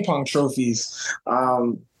have ping pong trophies. I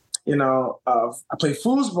play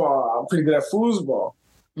foosball. I'm pretty good at foosball.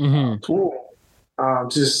 Pool.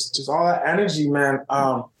 Just all that energy, man.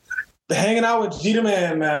 Hanging out with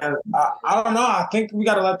Jeterman, man. I don't know. I think we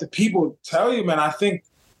got to let the people tell you, man. I think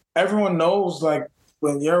everyone knows, like,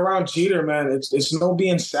 when you're around Jeter, man, it's no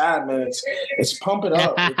being sad, man. It's pump it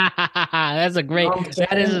up. That's a great.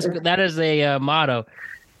 That is a motto.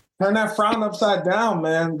 Turn that frown upside down,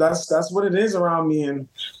 man. That's what it is around me, and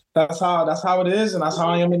that's how it is, and that's how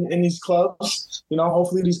I am in these clubs.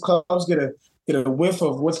 Hopefully these clubs get a whiff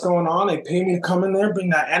of what's going on. They pay me to come in there, bring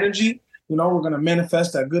that energy. We're gonna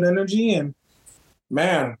manifest that good energy, and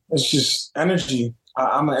man, it's just energy.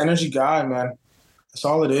 I'm an energy guy, man. That's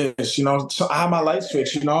all it is, So I have my light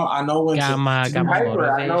switch, I know when to be hyper.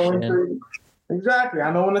 I know when to, exactly.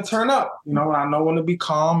 I know when to turn up, I know when to be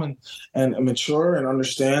calm and mature and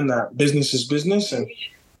understand that business is business. And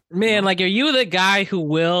man, like, are you the guy who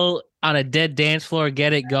will on a dead dance floor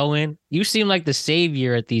get it going? You seem like the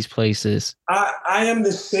savior at these places. I am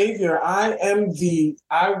the savior. I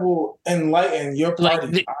will enlighten your party.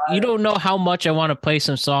 Like, you don't know how much I want to play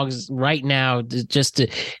some songs right now just to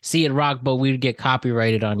see it rock, but we'd get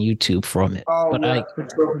copyrighted on YouTube from it. Oh, but yeah,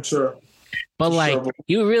 for sure. But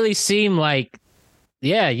you really seem like,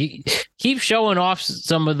 yeah, you keep showing off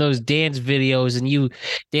some of those dance videos and you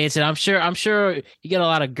dancing. I'm sure you get a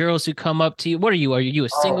lot of girls who come up to you. What are you? Are you a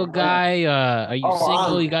single guy? Are you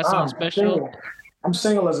single? You got something special? Single. I'm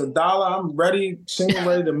single as a dollar. I'm ready, single,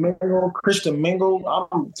 ready to mingle. Christian mingle.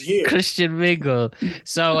 I'm here. Christian mingle.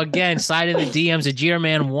 So again, slide in the DMs of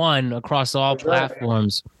Jeterman1 across all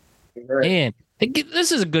platforms. Man,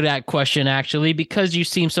 this is a good question actually, because you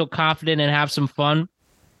seem so confident and have some fun.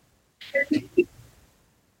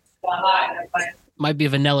 Might be a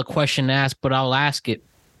vanilla question to ask, but I'll ask it.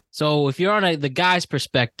 So if you're on the guy's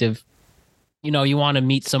perspective, you want to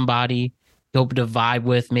meet somebody, you hope to vibe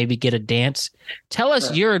with, maybe get a dance. Tell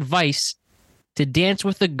us your advice to dance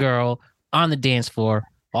with a girl on the dance floor,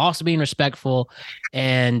 also being respectful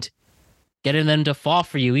and getting them to fall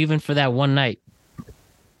for you, even for that one night.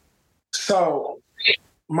 So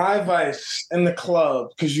my advice in the club,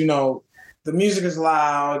 because, the music is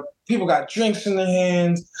loud, people got drinks in their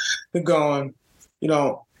hands, they're going,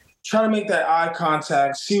 try to make that eye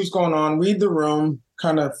contact, see what's going on, read the room,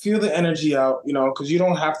 kind of feel the energy out, because you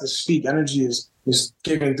don't have to speak. Energy is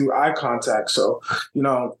given through eye contact. So,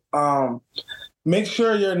 make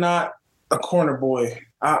sure you're not a corner boy.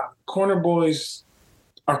 Corner boys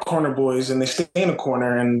are corner boys, and they stay in a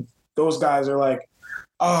corner, and those guys are like,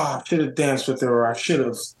 I should have danced with her, or I should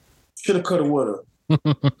have, coulda, woulda.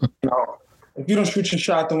 If you don't shoot your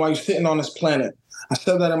shot, then why are you sitting on this planet? I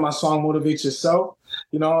said that in my song, Motivate Yourself.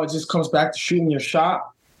 It just comes back to shooting your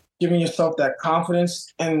shot, giving yourself that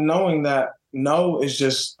confidence, and knowing that no is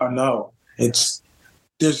just a no. There's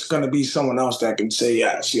going to be someone else that can say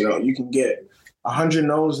yes. You can get 100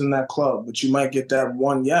 no's in that club, but you might get that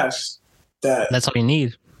one yes. That's all you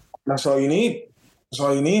need. That's all you need. That's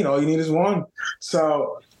all you need. All you need is one.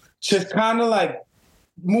 So just kind of like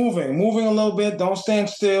moving a little bit. Don't stand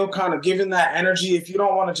still. Kind of giving that energy. If you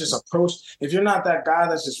don't want to just approach, if you're not that guy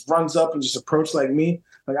that just runs up and just approach like me,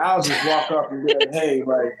 like I'll just walk up and be like, hey,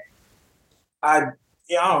 like I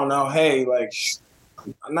don't know, hey, like.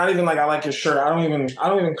 Not even like I like your shirt. I don't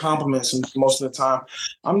even compliment most of the time.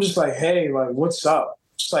 I'm just like, hey, like what's up?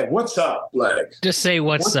 Just like what's up? Like just say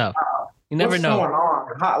what's up. You never know. What's going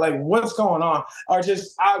on? Like what's going on? Or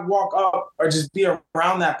just I walk up or just be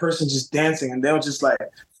around that person just dancing and they'll just like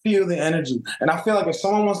feel the energy. And I feel like if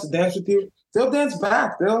someone wants to dance with you, they'll dance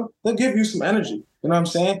back. They'll give you some energy. You know what I'm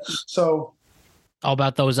saying? So all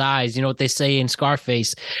about those eyes. You know what they say in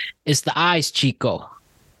Scarface? It's the eyes, Chico.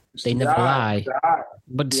 They never lie.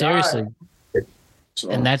 But seriously,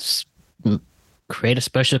 and that's create a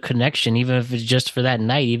special connection, even if it's just for that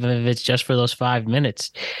night, even if it's just for those 5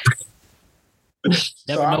 minutes.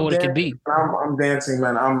 Never know what it could be. I'm dancing,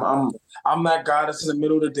 man. I'm that guy that's in the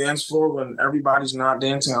middle of the dance floor when everybody's not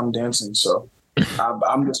dancing. I'm dancing. So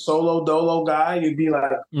I'm the solo dolo guy. You'd be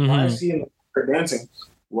like, why is he in the dancing?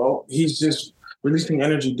 Well, he's just releasing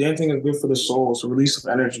energy. Dancing is good for the soul. It's a release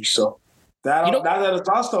of energy. So. That is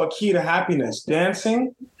also a key to happiness.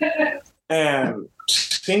 Dancing and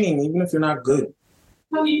singing, even if you're not good.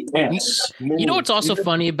 Dance, you know what's also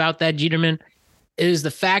funny about that, Jeterman, is the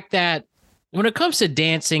fact that when it comes to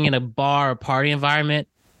dancing in a bar or party environment,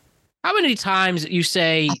 how many times you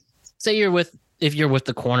say if you're with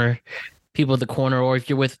the corner, people at the corner, or if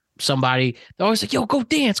you're with somebody, they're always like, yo, go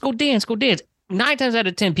dance, go dance, go dance. 9 times out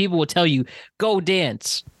of 10, people will tell you, go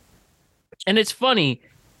dance. And it's funny.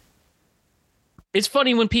 It's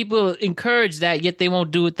funny when people encourage that, yet they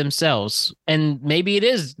won't do it themselves. And maybe it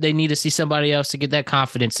is they need to see somebody else to get that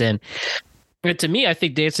confidence in. But to me, I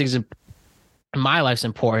think dancing in my life's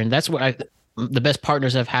important. That's what the best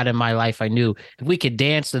partners I've had in my life. I knew if we could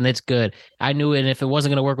dance, then it's good. I knew it. And if it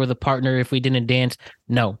wasn't going to work with a partner, if we didn't dance,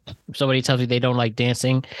 no. If somebody tells me they don't like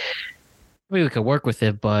dancing, maybe we could work with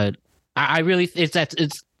it. But I really,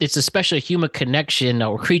 it's a special human connection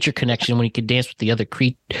or creature connection when you can dance with the other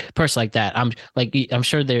person like that. I'm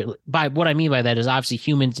sure by what I mean by that is obviously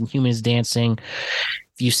humans and humans dancing.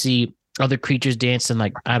 If you see other creatures dancing,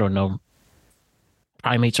 like, I don't know,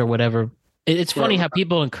 primates or whatever, it's funny how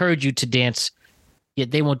people encourage you to dance,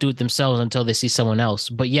 yet they won't do it themselves until they see someone else.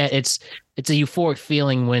 But yet it's a euphoric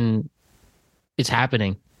feeling when it's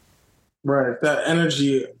happening. Right. That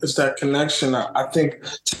energy is that connection. I think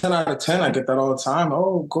 10 out of 10, I get that all the time.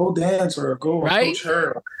 Oh, go dance or go approach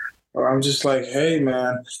her. Or I'm just like, hey,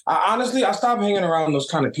 man. I stopped hanging around those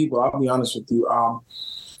kind of people. I'll be honest with you.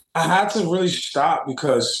 I had to really stop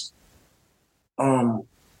because,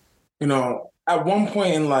 at one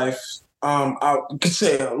point in life, I could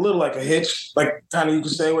say a little like a hitch, like kind of you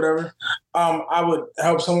could say whatever. I would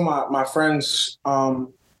help some of my friends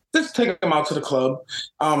just take them out to the club.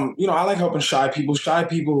 I like helping shy people. Shy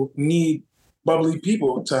people need bubbly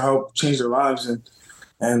people to help change their lives.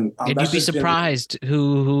 And you'd be surprised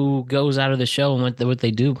who goes out of the show and what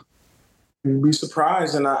they do. You'd be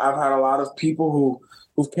surprised. And I've had a lot of people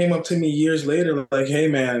who came up to me years later like, hey,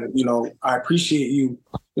 man, I appreciate you.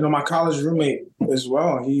 My college roommate as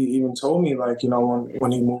well, he even told me, like,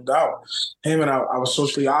 when he moved out, hey, man, I was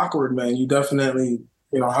socially awkward, man. You definitely,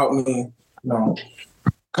 helped me,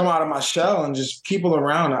 come out of my shell. And just people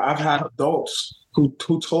around. I've had adults who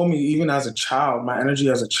told me, even as a child, my energy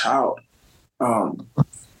as a child, like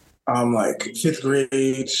 5th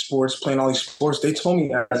grade sports, playing all these sports. They told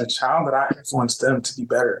me as a child that I influenced them to be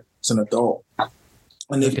better as an adult.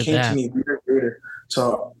 And they came to me years later.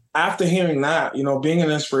 So after hearing that, being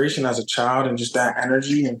an inspiration as a child and just that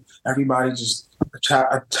energy and everybody just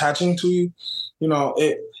attaching to you,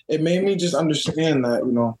 it made me just understand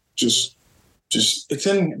that, just it's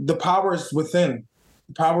in the power is within.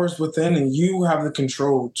 The power is within, and you have the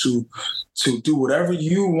control to do whatever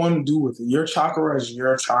you want to do with it. Your chakra is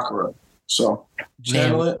your chakra. So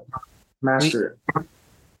channel it, master it.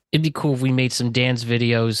 It'd be cool if we made some dance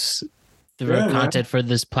videos through our content for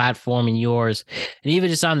this platform and yours, and even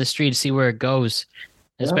just on the street to see where it goes,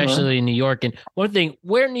 especially in New York. And one thing,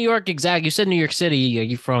 where in New York exactly? You said New York City. Are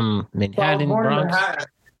you from Manhattan, Bronx?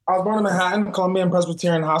 I was born in Manhattan, Columbian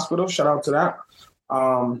Presbyterian Hospital. Shout out to that.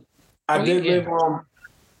 I did live on,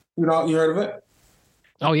 you heard of it?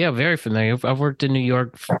 Oh, yeah, very familiar. I've worked in New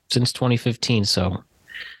York since 2015, so.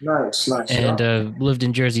 Nice. And lived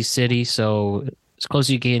in Jersey City, so as close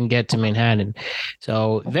as you can get to Manhattan.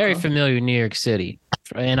 So very familiar with New York City.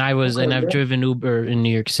 And I've driven Uber in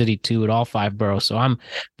New York City too, at all 5 boroughs. So I'm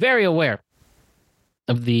very aware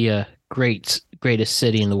of the greatest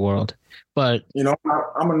city in the world. But You know,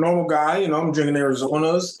 I'm a normal guy. You know, I'm drinking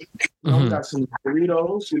Arizonas. You know, we got some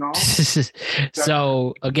burritos. You know.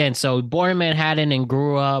 so born in Manhattan and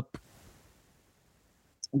grew up.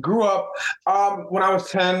 Grew up. When I was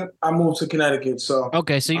 10, I moved to Connecticut. So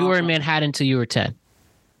Okay, so you were in Manhattan till you were 10.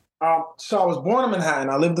 So I was born in Manhattan.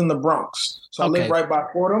 I lived in the Bronx. So I lived right by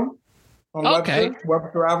Fordham on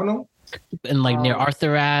Webster Avenue. And like near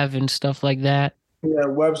Arthur Ave and stuff like that. Yeah,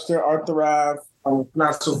 Webster, Arthur Ave.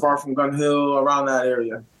 Not so far from Gun Hill, around that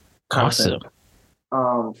area. Awesome.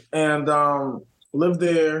 Lived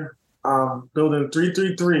there. Building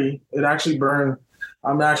 333. It actually burned.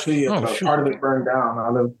 I'm actually part of it burned down. I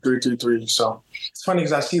live 333. So it's funny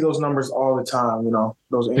because I see those numbers all the time. You know,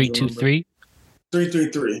 those 323.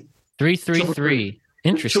 333. 333.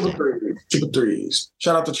 Interesting. Triple threes.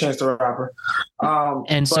 Shout out to Chance the Rapper.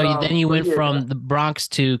 Then you went from the Bronx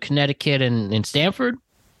to Connecticut and Stamford?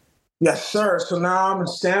 Yes, sir. So now I'm in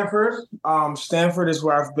Stamford. Stamford is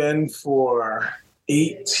where I've been for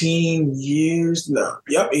 18 years.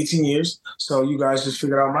 18 years. So you guys just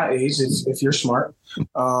figured out my age if you're smart.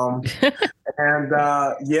 Yeah,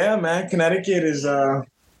 man, Connecticut is the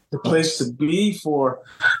place to be for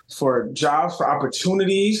jobs, for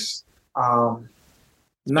opportunities. I'm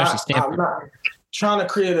not trying to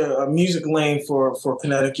create a music lane for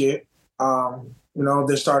Connecticut. You know,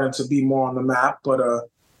 they're starting to be more on the map, but I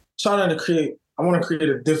want to create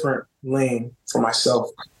a different lane for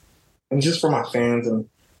myself and just for my fans and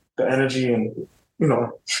the energy and, you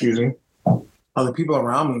know, other people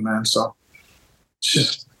around me, man. So it's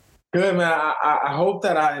just good, man. I hope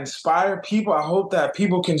that I inspire people. I hope that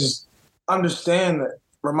people can just understand that,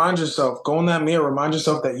 remind yourself, go in that mirror, remind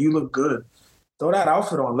yourself that you look good. Throw that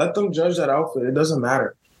outfit on. Let them judge that outfit. It doesn't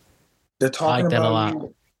matter. They're talking about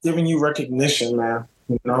you, giving you recognition, man.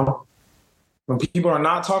 You know? When people are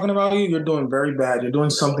not talking about you, you're doing very bad. You're doing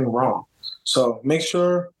something wrong. So make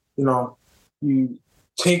sure, you know, you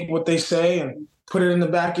take what they say and put it in the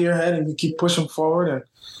back of your head and you keep pushing forward and,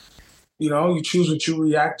 you know, you choose what you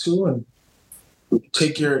react to and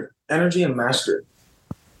take your energy and master it.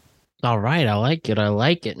 All right. I like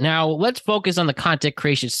it. Now let's focus on the content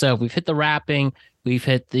creation itself. We've hit the rapping. We've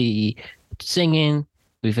hit the singing.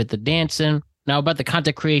 We've hit the dancing. Now about the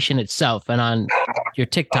content creation itself and on your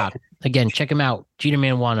TikTok. Again, check him out.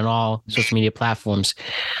 Jeterman1 on all social media platforms.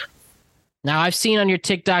 Now I've seen on your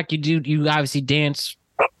TikTok, you obviously dance.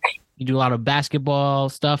 You do a lot of basketball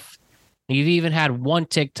stuff. You've even had one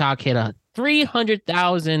TikTok hit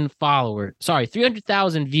 300,000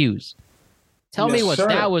 views. Tell me what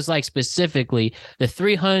that was like specifically, the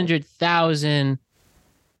 300,000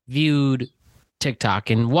 viewed TikTok,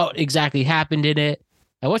 and what exactly happened in it.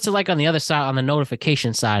 And what's it like on the other side, on the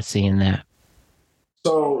notification side, seeing that?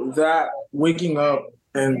 So that waking up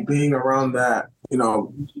and being around that, you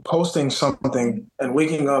know, posting something and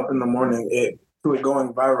waking up in the morning, it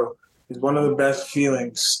going viral is one of the best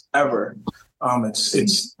feelings ever.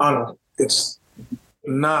 It's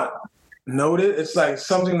not noted. It's like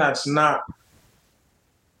something that's not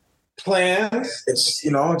planned. It's, you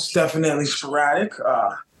know, it's definitely sporadic.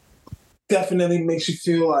 Definitely makes you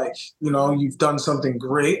feel like, you know, you've done something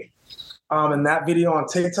great. And that video on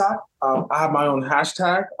TikTok, I have my own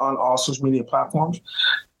hashtag on all social media platforms.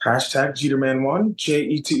 Hashtag Jeterman1,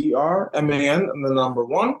 Jeterman, and the number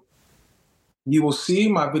 1. You will see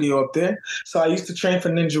my video up there. So I used to train for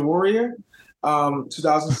Ninja Warrior,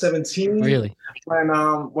 2017. Really?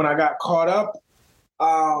 When I got caught up,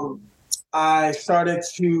 I started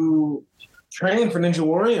to train for Ninja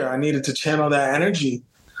Warrior. I needed to channel that energy.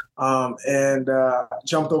 And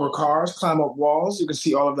jumped over cars, climb up walls. You can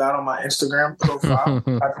see all of that on my Instagram profile.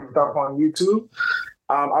 I have stuff on YouTube.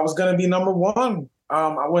 I was going to be number 1.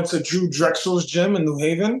 I went to Drew Drexel's gym in New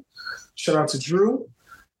Haven. Shout out to Drew.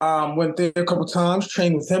 Went there a couple times,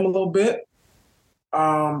 trained with him a little bit.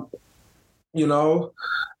 You know,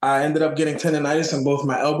 I ended up getting tendonitis in both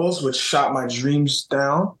my elbows, which shot my dreams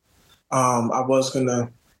down. I was going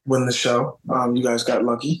to win the show. You guys got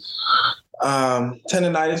lucky.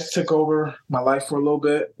 Tendonitis took over my life for a little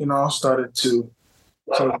bit. You know, started to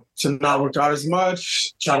not work out as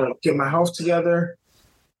much, trying to get my health together.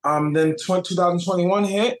 Then 2021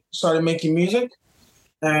 hit, started making music,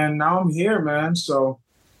 and now I'm here, man. So,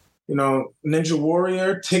 you know, Ninja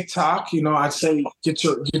Warrior, TikTok, you know, I'd say get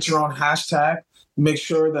your own hashtag. Make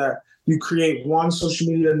sure that you create one social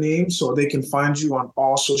media name so they can find you on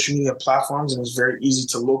all social media platforms, and it's very easy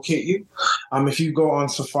to locate you. If you go on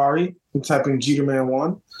Safari and type in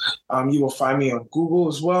Jeterman1, you will find me on Google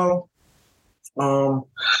as well.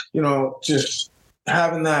 You know, just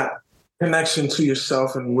having that connection to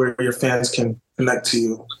yourself and where your fans can connect to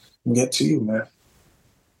you and get to you, man.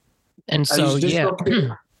 And I so, use yeah.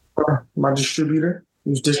 DistroKid, my distributor. I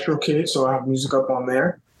use DistroKid, so I have music up on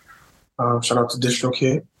there. Shout out to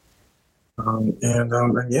DistroKid. And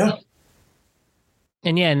yeah.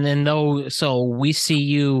 And yeah, and then so we see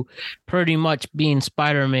you pretty much being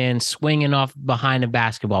Spider-Man swinging off behind a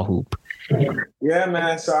basketball hoop. Yeah,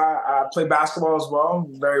 man. So I play basketball as well.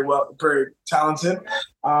 Very talented.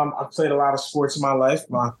 I played a lot of sports in my life.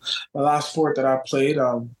 My last sport that I played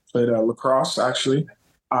lacrosse, actually.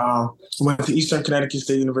 Went to Eastern Connecticut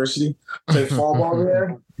State University. Played fall ball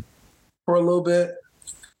there for a little bit.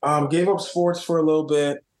 Gave up sports for a little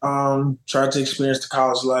bit. Tried to experience the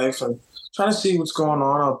college life and trying to see what's going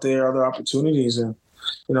on out there, other opportunities. And,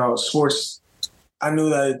 sports, I knew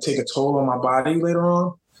that it'd take a toll on my body later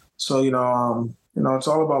on. So, it's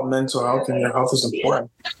all about mental health, and your health is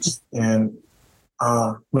important. And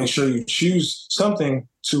make sure you choose something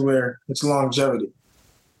to where it's longevity.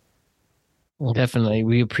 Definitely.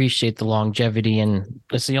 We appreciate the longevity, and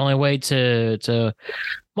it's the only way to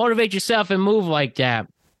motivate yourself and move like that.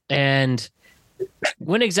 And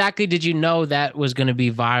when exactly did you know that was going to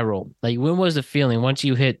be viral? Like, when was the feeling once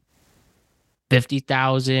you hit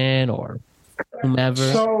 50,000 or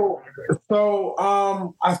whomever? So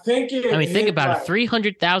I think think about it.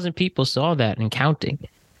 300,000 people saw that and counting.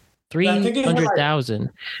 300,000.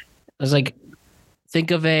 I was like,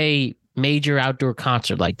 think of a major outdoor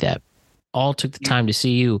concert like that. All took the time to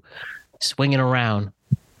see you swinging around.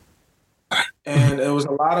 And it was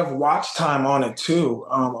a lot of watch time on it too.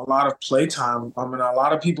 A lot of play time. A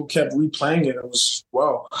lot of people kept replaying it. It was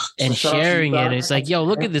and sharing it. It's like, yo,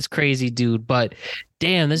 look at this crazy dude. But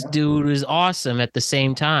damn, this dude is awesome at the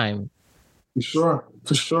same time. For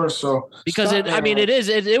sure. So because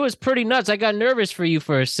it was pretty nuts. I got nervous for you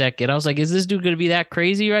for a second. I was like, is this dude going to be that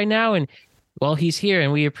crazy right now? And well, he's here,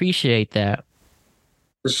 and we appreciate that.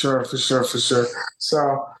 For sure.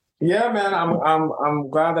 So. Yeah, man, I'm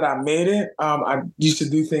glad that I made it. I used to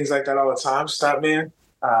do things like that all the time. Stuntman,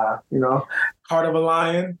 Heart of a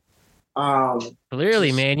Lion.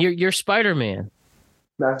 Clearly, man, you're Spider-Man.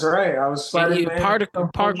 That's right. I was Spider-Man.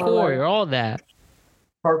 Parkour, all that.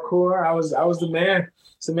 Parkour. I was the man.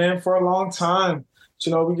 It's the man for a long time.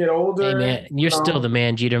 But, we get older. Hey, man, you're still the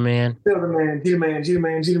man, Jeterman. Still the man,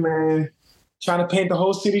 Jeterman. Trying to paint the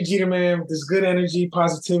whole city Jeterman with this good energy,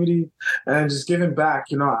 positivity, and just giving back.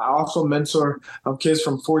 I also mentor kids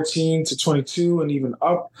from 14 to 22 and even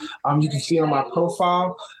up. You can see on my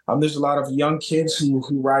profile, there's a lot of young kids who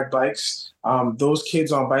ride bikes. Those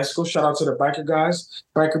kids on bicycles, shout out to the biker guys,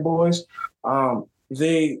 biker boys.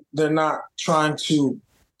 They're not trying to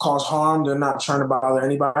cause harm. They're not trying to bother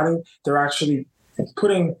anybody. They're actually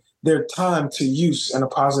putting their time to use in a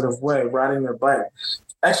positive way, riding their bike,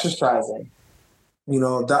 exercising.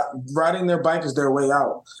 That riding their bike is their way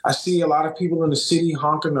out. I see a lot of people in the city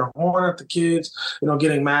honking their horn at the kids,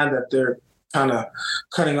 getting mad that they're kind of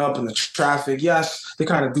cutting up in the traffic. Yes, they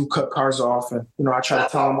kind of do cut cars off. And, I try to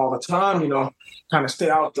tell them all the time, kind of stay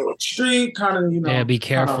out the street, Yeah, be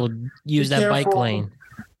careful. Use that bike lane.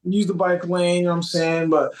 Use the bike lane, you know what I'm saying?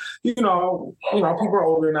 But, people are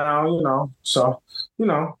older now, so,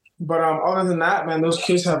 But other than that, man, those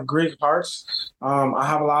kids have great hearts. I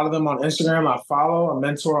have a lot of them on Instagram. I follow, I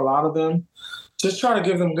mentor a lot of them. Just try to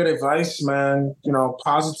give them good advice, man.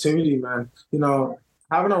 Positivity, man.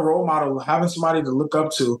 Having a role model, having somebody to look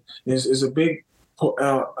up to is a big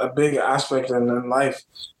aspect in life.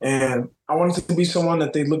 And I wanted to be someone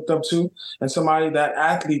that they looked up to and that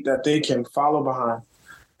athlete that they can follow behind.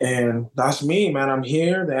 And that's me, man. I'm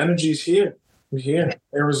here. The energy's here. I'm here.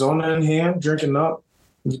 Arizona in here, drinking up.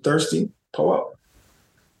 You thirsty? Pull up.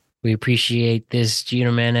 We appreciate this,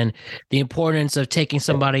 Jeterman, and the importance of taking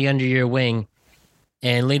somebody under your wing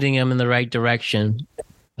and leading them in the right direction.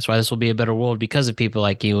 That's why this will be a better world because of people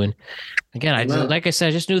like you. And again, like I said,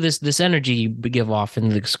 I just knew this energy you give off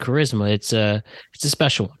and this charisma. It's a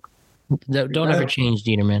special one. Don't ever change,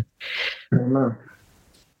 Jeterman. Amen.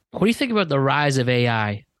 What do you think about the rise of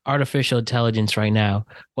AI, artificial intelligence, right now?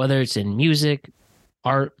 Whether it's in music,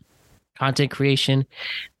 art, content creation,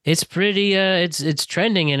 it's pretty it's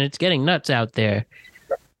trending and it's getting nuts out there.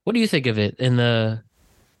 What do you think of it in the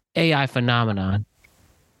AI phenomenon?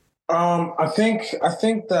 I think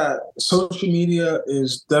that social media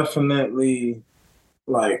is definitely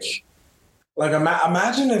like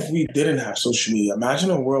imagine if we didn't have social media.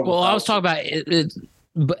 Imagine a world. Well, I was talking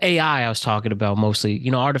about AI. I was talking about mostly,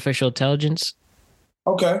 artificial intelligence.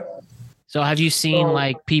 Okay. So have you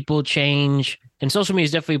seen people change? And social media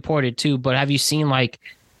is definitely important too, but have you seen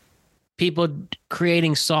people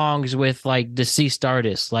creating songs with deceased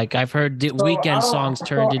artists? I've heard Weekend songs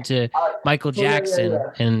turned into Michael Jackson,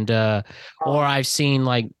 and or I've seen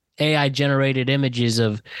AI generated images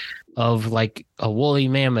of like a woolly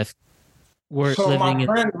mammoth. We're So living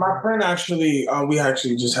my friend actually, we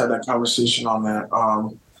actually just had that conversation on that.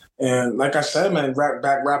 And like I said, man,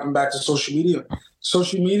 wrapping back to social media.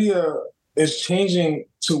 Social media is changing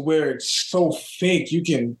to where it's so fake. You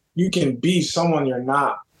can be someone you're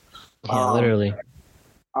not. literally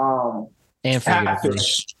and figuratively.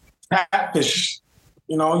 Catfish.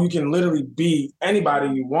 You know, you can literally be anybody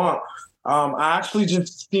you want. I actually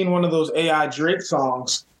just seen one of those AI Drake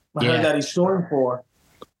songs. I heard that he's suing for.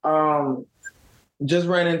 Just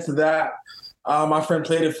ran into that. My friend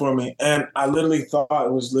played it for me, and I literally thought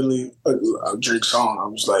it was literally a Drake song. I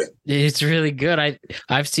was like, it's really good.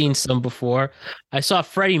 I've seen some before. I saw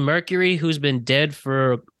Freddie Mercury, who's been dead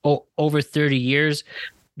for over 30 years,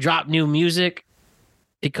 drop new music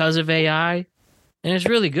because of AI, and it's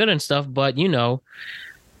really good and stuff. But you know,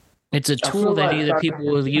 it's a tool that either people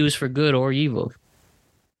will use for good or evil.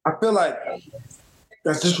 I feel like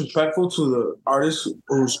that's disrespectful to the artist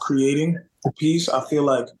who's creating the piece. I feel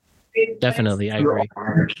like definitely, I agree.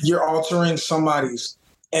 You're altering somebody's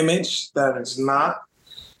image that it's not.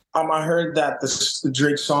 I heard that the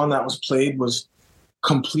Drake song that was played was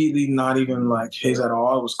completely not even like his at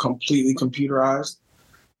all. It was completely computerized.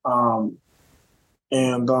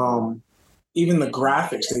 Even the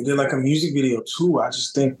graphics, they did like a music video too. I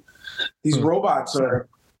just think these robots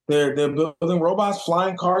they're building robots,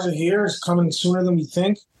 flying cars are here. It's coming sooner than we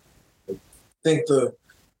think. I think the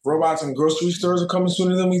robots in grocery stores are coming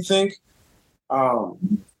sooner than we think.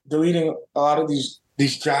 Deleting a lot of these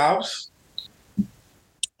jobs.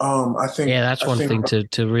 I think that's one thing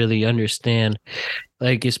to really understand.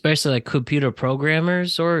 Like especially like computer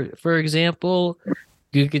programmers, or for example,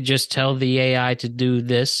 you could just tell the AI to do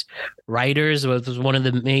this. Writers, was one of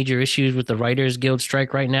the major issues with the Writers Guild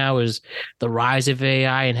strike right now, is the rise of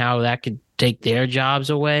AI and how that could take their jobs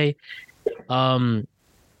away.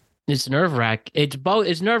 It's nerve-wracking.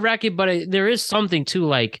 It's nerve-wracking, but there is something to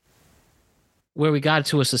like where we got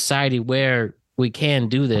to a society where we can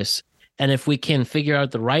do this. And if we can figure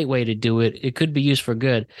out the right way to do it, it could be used for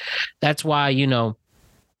good. That's why, you know,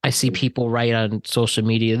 I see people write on social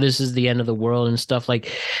media, this is the end of the world and stuff.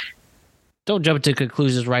 Like, don't jump to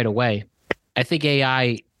conclusions right away. I think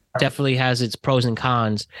AI definitely has its pros and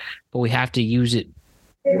cons, but we have to use it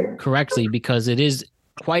correctly because it is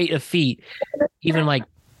quite a feat. Even like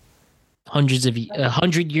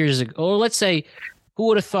 100 years ago, or let's say, who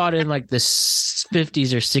would have thought in like the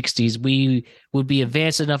 50s or 60s we would be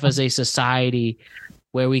advanced enough as a society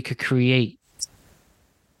where we could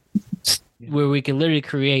literally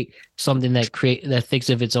create something that thinks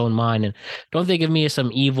of its own mind. And don't think of me as some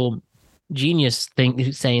evil genius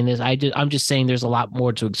thing saying this. I'm just saying there's a lot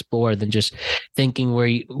more to explore than just thinking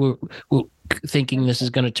we're thinking this is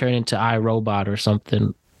going to turn into iRobot or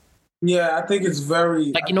something. Yeah, I think it's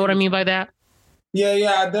very like, you know what I mean by that?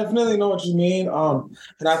 Yeah, I definitely know what you mean.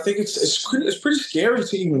 And I think it's pretty scary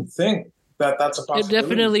to even think that that's a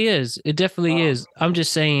possibility. It definitely is. I'm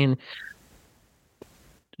just saying,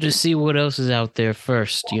 just see what else is out there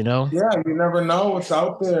first, you know? Yeah, you never know what's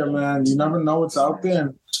out there, man. You never know what's out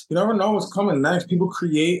there. You never know what's coming next. People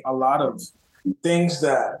create a lot of things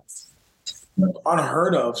that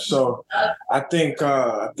unheard of. So I think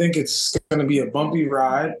it's going to be a bumpy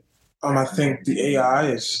ride. I think the AI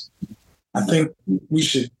is. I think we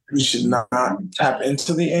should not tap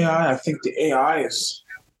into the AI. I think the AI is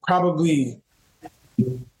probably,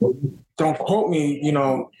 don't quote me, you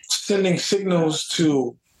know, sending signals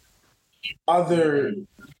to other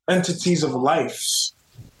entities of life,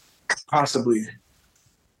 possibly.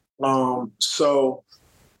 So,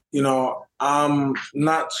 you know, I'm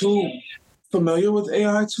not too familiar with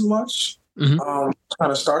AI too much. Kind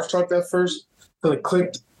of starstruck at first till it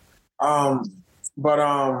clicked.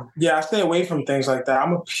 Yeah, I stay away from things like that.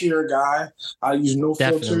 I'm a pure guy. I use no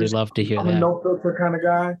filters. Definitely love to hear that. I'm a no filter kind of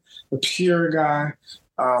guy, a pure guy.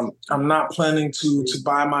 I'm not planning to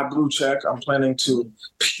buy my blue check. I'm planning to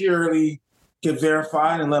purely get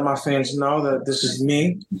verified and let my fans know that this is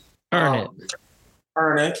me. Earn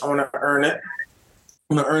it. I want to earn it.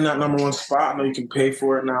 I'm going to earn that number one spot. I know you can pay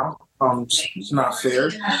for it now. It's not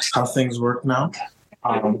fair how things work now.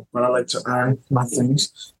 But I like to earn my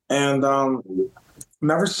things. And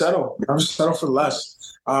never settle for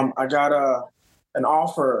less. I got an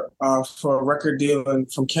offer for a record deal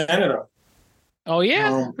from Canada. Oh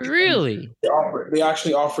yeah, really? They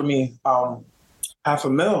actually offered me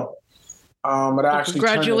 $500,000. But I actually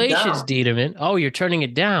congratulations, Jeterman. Oh, you're turning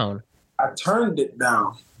it down. I turned it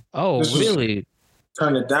down. Oh, really?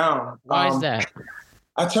 Turned it down. Why is that?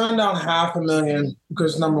 I turned down $500,000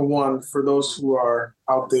 because, number one, for those who are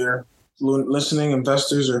out there listening,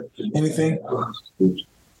 investors or anything,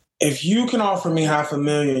 if you can offer me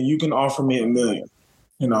 $500,000, you can offer me $1 million.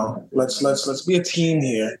 You know, let's be a team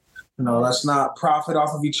here. You know, let's not profit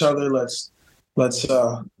off of each other. Let's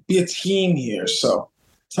be a team here. So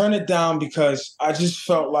turn it down because I just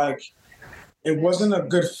felt like it wasn't a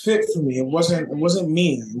good fit for me. It wasn't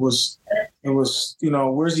me. It was, you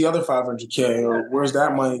know, where's the other $500K or where's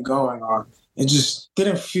that money going on? It just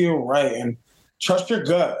didn't feel right. And trust your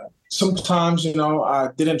gut. Sometimes, you know, I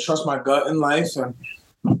didn't trust my gut in life, and,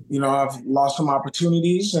 you know, I've lost some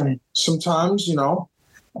opportunities, and sometimes, you know,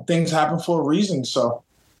 things happen for a reason. So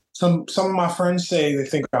some of my friends say they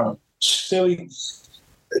think I'm silly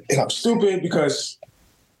and I'm stupid because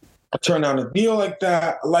I turned down a deal like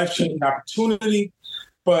that, a life-changing opportunity,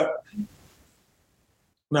 but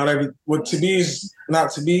what to be is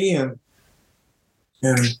not to be, and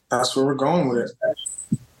that's where we're going with it.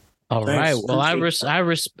 All Thanks. right. Well, I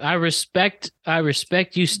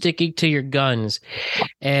respect you sticking to your guns,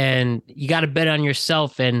 and you got to bet on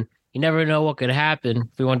yourself. And you never know what could happen.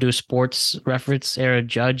 If we want to do a sports reference, Aaron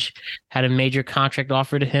Judge had a major contract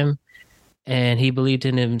offer to him, and he believed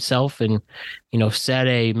in himself, and, you know, set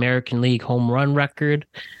a American League home run record,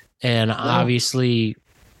 and obviously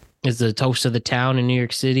is the toast of the town in New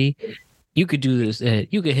York City. You could do this.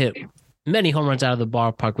 You could hit many home runs out of the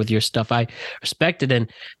ballpark with your stuff. I respect it, and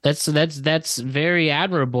that's very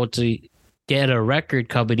admirable to get a record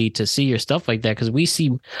company to see your stuff like that, because we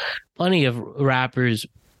see plenty of rappers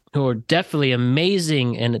who are definitely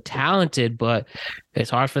amazing and talented, but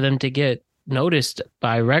it's hard for them to get noticed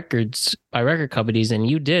by record companies, and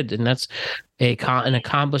you did, and that's an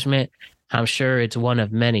accomplishment. I'm sure it's one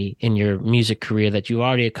of many in your music career that you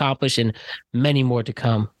already accomplished, and many more to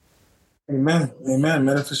come. Amen.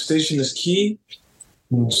 Manifestation is key.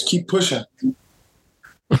 Just keep pushing.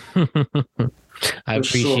 I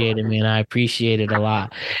appreciate it, man. I appreciate it a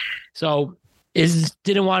lot. So,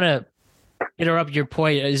 didn't want to interrupt your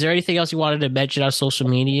point. Is there anything else you wanted to mention on social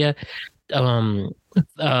media?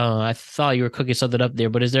 I thought you were cooking something up there,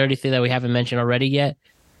 but is there anything that we haven't mentioned already yet?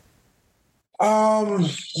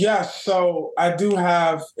 Yeah. So I do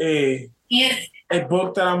have a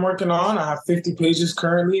book that I'm working on. I have 50 pages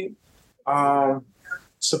currently.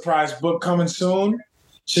 Surprise book coming soon.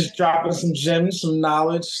 Just dropping some gems, some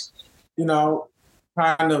knowledge, you know,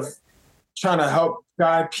 kind of trying to help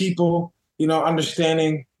guide people, you know,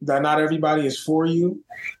 understanding that not everybody is for you.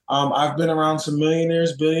 I've been around some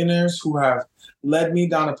millionaires, billionaires who have led me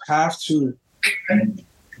down a path to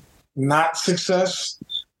not success,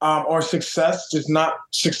 or success, just not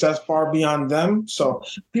success far beyond them. So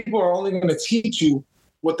people are only going to teach you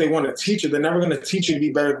what they want to teach you. They're never going to teach you to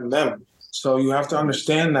be better than them. So you have to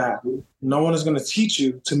understand that no one is going to teach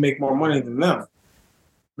you to make more money than them.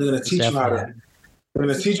 They're going to teach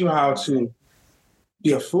you how to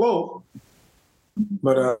be afloat.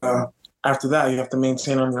 But after that, you have to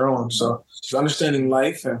maintain on your own. So just understanding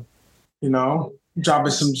life and, you know,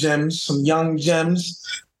 dropping some gems, some young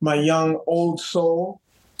gems, my young old soul.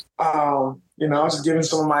 You know, just giving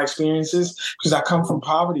some of my experiences, because I come from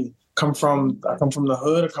poverty, I come from the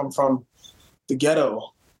hood, I come from the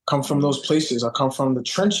ghetto, come from those places. I come from the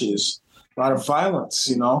trenches, a lot of violence,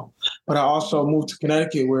 you know. But I also moved to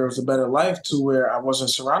Connecticut, where it was a better life, to where I wasn't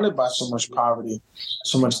surrounded by so much poverty,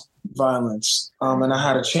 so much violence. And I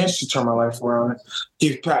had a chance to turn my life around and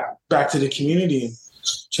give back to the community and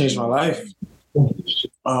change my life.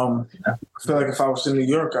 I feel like if I was in New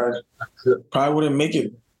York, I probably wouldn't make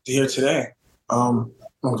it here today,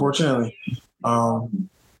 unfortunately.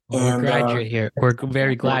 We're glad you're here. We're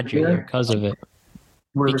very glad you're here because of it.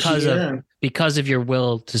 Because of your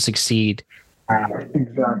will to succeed.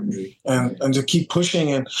 Exactly. And to keep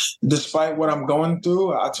pushing, and despite what I'm going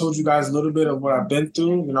through, I told you guys a little bit of what I've been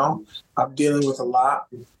through, you know. I'm dealing with a lot,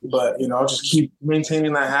 but, you know, just keep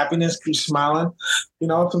maintaining that happiness, keep smiling. You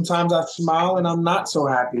know, sometimes I smile and I'm not so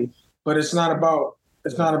happy, but it's not about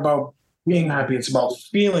being happy. It's about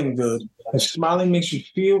feeling good. If smiling makes you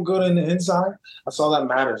feel good in the inside, that's all that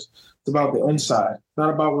matters. It's about the inside, not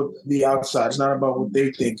about what the outside. It's not about what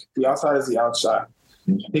they think. The outside is the outside.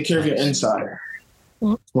 Take care of your inside.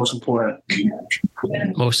 It's most important.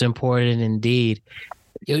 Most important indeed.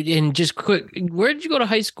 And just quick, where did you go to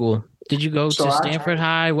high school? Did you go to Stanford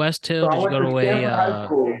High, West Hill? Did you go to high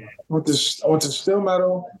school? I went to Still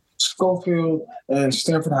Meadow, Schofield, and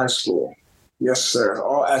Stanford High School. Yes, sir.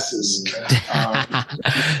 All S's. I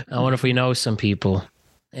wonder if we know some people.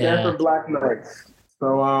 Stanford Black Knights.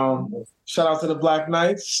 So shout out to the Black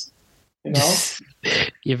Knights. You know,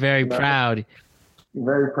 you're very proud.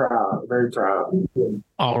 Very proud. Very proud.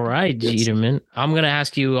 All right, Jeterman. I'm gonna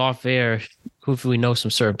ask you off air if we know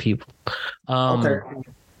some certain people. Okay.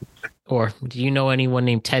 Or do you know anyone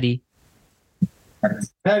named Teddy?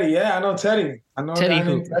 Teddy, yeah, I know Teddy. I know a Teddy, guy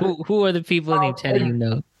named Teddy. who are the people named Teddy you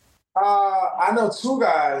know? I know two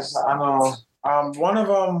guys. I know. One of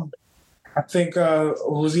them, I think,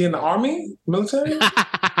 was he in the army, military?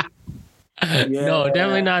 Yeah. No,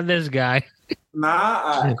 definitely not this guy. Nah,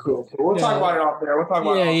 all right, cool. We'll talk about it off there. We'll talk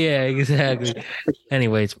about it off Yeah, exactly.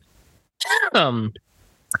 Anyways,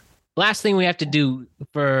 last thing we have to do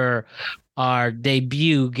for our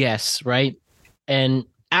debut guests, right? And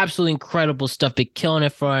absolutely incredible stuff. Been killing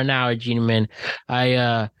it for an hour, Jeterman.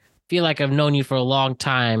 I feel like I've known you for a long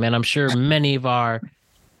time, and I'm sure many of our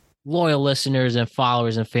loyal listeners and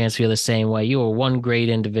followers and fans feel the same way. You are one great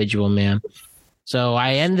individual, man. So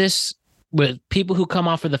I end this with people who come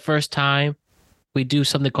on for the first time. We do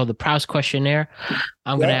something called the Proust questionnaire.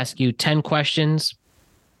 I'm going to ask you 10 questions.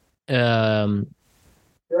 10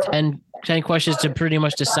 questions to pretty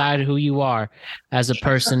much decide who you are as a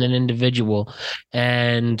person and individual.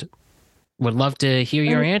 And would love to hear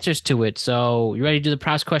your answers to it. So you ready to do the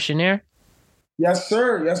Proust questionnaire? Yes,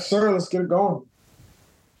 sir. Yes, sir. Let's get it going.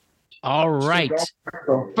 All right.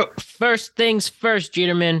 First things first,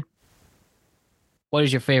 Jeterman. What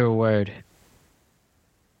is your favorite word?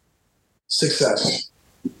 Success.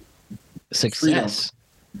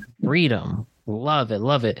 Freedom. Love it.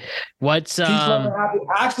 Love it. What's peace, love, and happiness.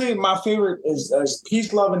 Actually, my favorite is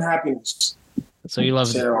peace, love, and happiness. So you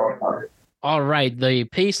love it. All right. The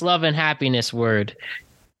peace, love, and happiness word.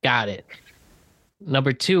 Got it.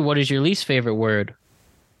 Number 2, what is your least favorite word?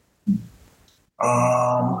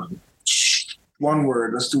 One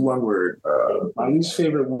word. Let's do one word. My least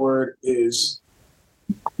favorite word is,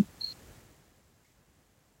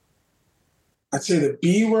 I'd say the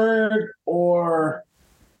B word, or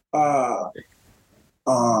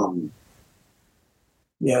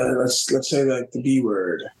let's say like the B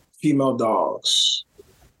word, female dogs.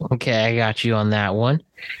 Okay, I got you on that one.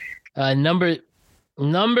 Number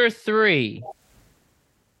 3.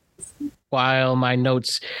 While my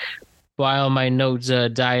notes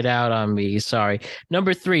died out on me. Sorry.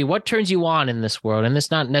 Number 3, what turns you on in this world? And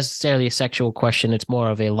it's not necessarily a sexual question. It's more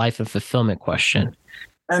of a life and fulfillment question.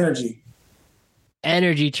 Energy.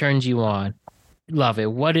 Energy turns you on. Love it.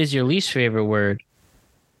 What is your least favorite word?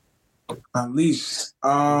 Least.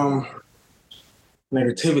 Negativity.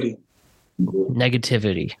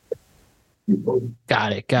 Negativity.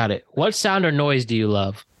 Got it. What sound or noise do you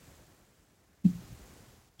love?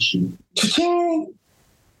 Cha-ching.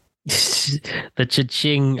 The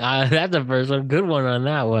cha-ching. That's the first one. Good one on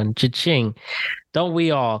that one. Cha-ching. Don't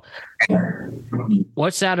we all?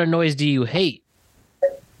 What sound or noise do you hate?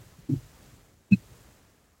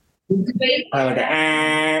 Like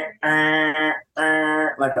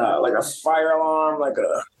a fire alarm, like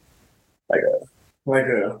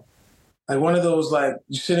one of those, like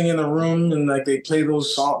you're sitting in a room and like they play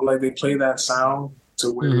those songs, like they play that sound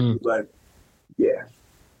to where like, yeah.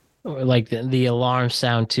 Or like the alarm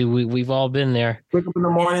sound too. We've all been there. Wake up in the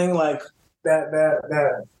morning, like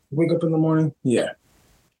that. Wake up in the morning, yeah.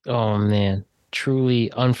 Oh man, truly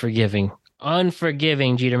unforgiving,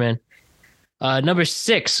 Jeterman. Number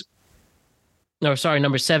 6. No, sorry,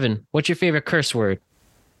 number 7. What's your favorite curse word?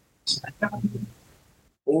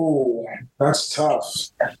 Oh, that's tough.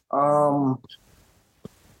 I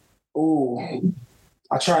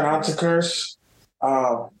try not to curse.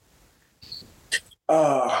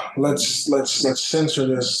 Let's censor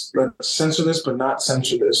this. Let's censor this, but not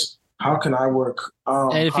censor this. How can I work?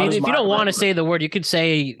 And if you don't want to say the word, you could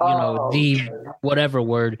say the whatever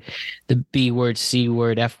word, the B word, C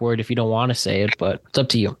word, F word. If you don't want to say it, but it's up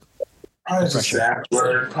to you. Probably just that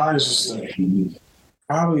word.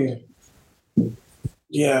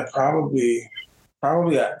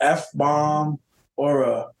 Probably a F-bomb or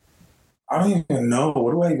a, I don't even know.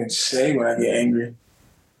 What do I even say when I get angry?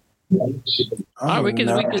 We could.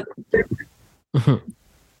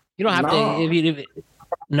 You don't have to.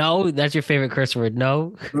 No, that's your favorite curse word.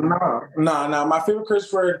 No. No. My favorite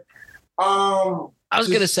curse word. I was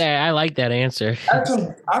gonna say I like that answer.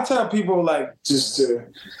 I tell people like just to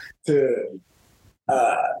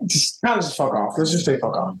just kind of just fuck off. Let's just say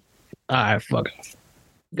fuck off. All right, fuck off.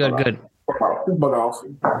 Good. Fuck off.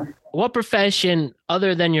 What profession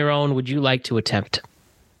other than your own would you like to attempt?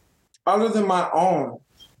 Other than my own,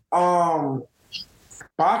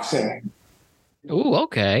 boxing. Ooh,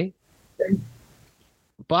 okay.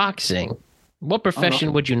 Boxing. What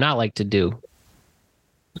profession would you not like to do?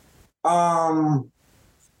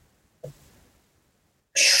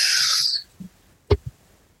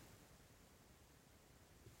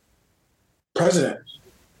 President.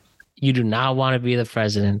 You do not want to be the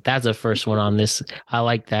president. That's the first one on this. I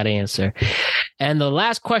like that answer. And the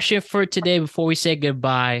last question for today before we say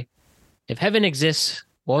goodbye. If heaven exists,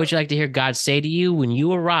 what would you like to hear God say to you when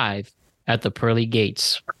you arrive at the pearly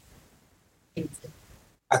gates?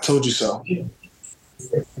 I told you so.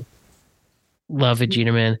 Love it,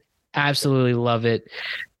 Jeterman. Absolutely love it.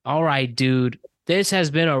 All right, dude. This has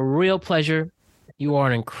been a real pleasure. You are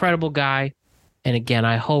an incredible guy. And again,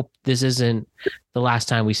 I hope this isn't the last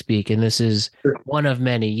time we speak, and this is one of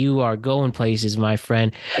many. You are going places, my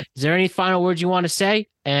friend. Is there any final words you want to say?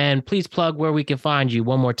 And please plug where we can find you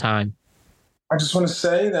one more time. I just want to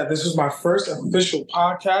say that this was my first official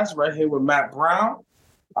podcast right here with Matt Brown.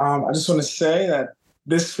 I just want to say that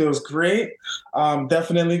this feels great.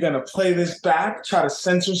 Definitely going to play this back, try to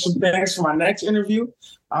censor some things for my next interview.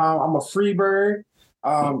 I'm a free bird.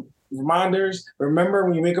 Reminders. Remember,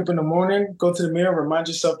 when you wake up in the morning, go to the mirror, remind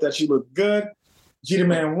yourself that you look good.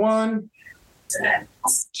 Jeterman1,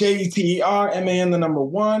 Jeterman, the number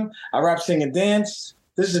 1. I rap, sing, and dance.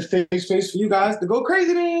 This is a safe space for you guys to go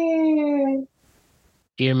crazy.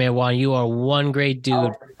 Jeterman1, you are one great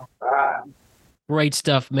dude. Great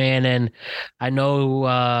stuff, man. And I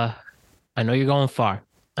know you're going far.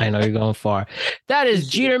 That is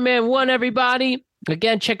Jeterman1, everybody.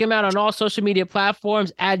 Again, check him out on all social media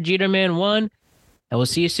platforms at Jeterman1. And we'll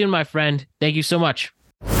see you soon, my friend. Thank you so much.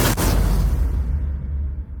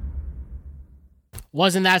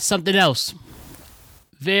 Wasn't that something else?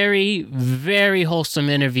 Very, very wholesome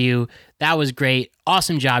interview. That was great.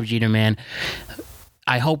 Awesome job, Jeterman.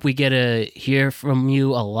 I hope we get to hear from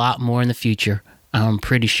you a lot more in the future. I'm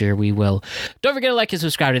pretty sure we will. Don't forget to like and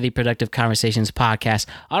subscribe to the Productive Conversations podcast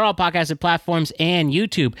on all podcasting platforms and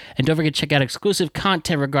YouTube. And don't forget to check out exclusive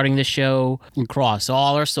content regarding the show across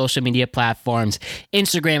all our social media platforms.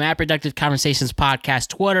 Instagram at Productive Conversations Podcast,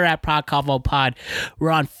 Twitter at ProdConvoPod.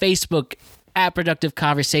 We're on Facebook at Productive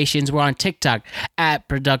Conversations. We're on TikTok at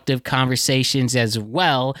Productive Conversations as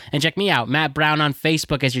well. And check me out, Matt Brown, on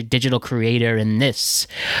Facebook as your digital creator in this.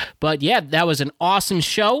 But yeah, that was an awesome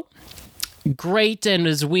show. Great. And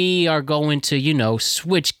as we are going to,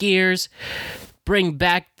 switch gears, bring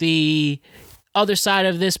back the other side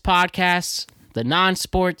of this podcast, the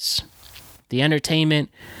non-sports, the entertainment,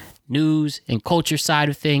 news, and culture side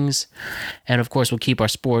of things. And of course, we'll keep our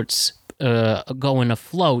sports going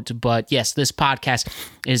afloat. But yes, this podcast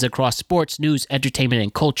is across sports, news, entertainment,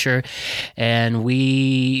 and culture. And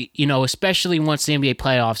we, especially once the NBA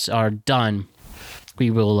playoffs are done, we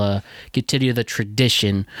will continue the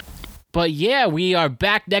tradition. But yeah, we are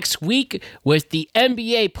back next week with the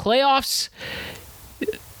NBA playoffs.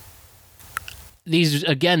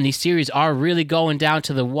 These series are really going down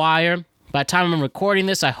to the wire. By the time I'm recording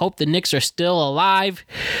this, I hope the Knicks are still alive.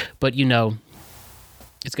 But,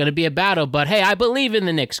 it's going to be a battle. But, hey, I believe in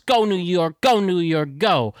the Knicks. Go, New York. Go, New York.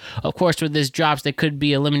 Go. Of course, with this drops, they could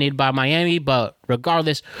be eliminated by Miami. But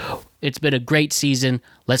regardless, it's been a great season.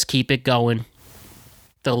 Let's keep it going.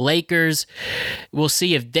 The Lakers, we'll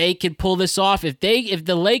see if they can pull this off. If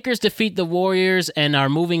the Lakers defeat the Warriors and are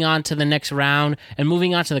moving on to the next round and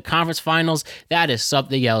moving on to the conference finals, that is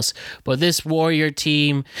something else. But this Warrior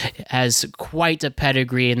team has quite a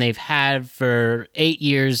pedigree, and they've had for 8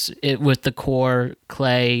 years with the core: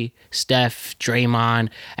 Clay, Steph,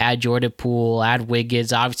 Draymond, add Jordan Poole, add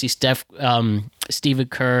Wiggins. Obviously, Stephen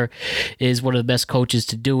Kerr is one of the best coaches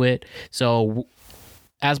to do it. So,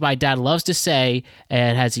 as my dad loves to say,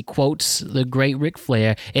 and as he quotes the great Ric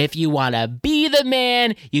Flair, if you want to be the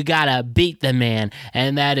man, you got to beat the man.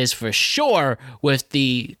 And that is for sure with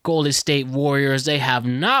the Golden State Warriors. They have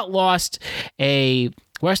not lost a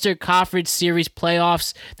Western Conference Series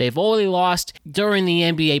playoffs. They've only lost during the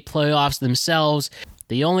NBA playoffs themselves.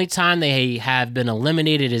 The only time they have been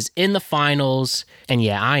eliminated is in the finals. And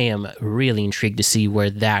yeah, I am really intrigued to see where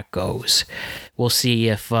that goes. We'll see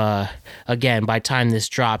if, again, by the time this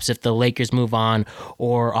drops, if the Lakers move on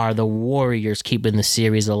or are the Warriors keeping the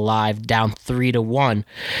series alive down 3-1.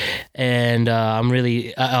 And I'm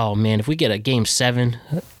really, if we get a Game 7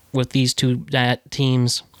 with these two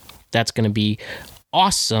teams, that's going to be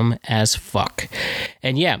awesome as fuck.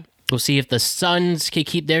 And yeah, we'll see if the Suns can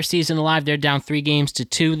keep their season alive. They're down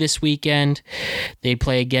 3-2 this weekend. They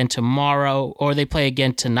play again tomorrow, or they play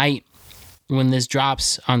again tonight when this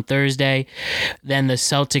drops on Thursday. Then the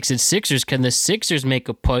Celtics and Sixers. Can the Sixers make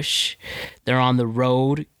a push? They're on the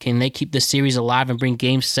road. Can they keep the series alive and bring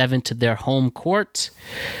Game 7 to their home court?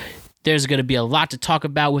 There's going to be a lot to talk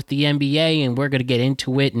about with the NBA, and we're going to get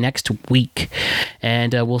into it next week.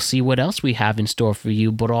 and we'll see what else we have in store for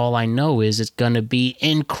you. But all I know is it's going to be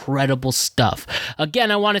incredible stuff.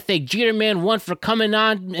 Again, I want to thank Jeterman1 for coming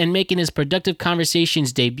on and making his Productive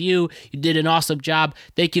Conversations debut. You did an awesome job.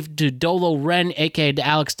 Thank you to Dolo Ren, aka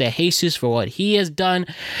Alex DeJesus, for what he has done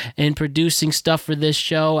in producing stuff for this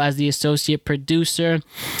show as the associate producer.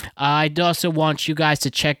 I'd also want you guys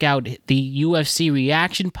to check out the UFC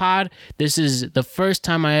Reaction Pod. This is the first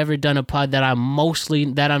time I ever done a pod that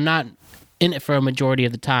I'm not in it for a majority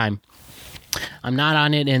of the time. I'm not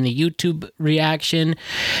on it in the YouTube reaction,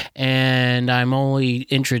 and I'm only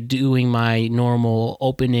introducing my normal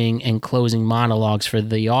opening and closing monologues for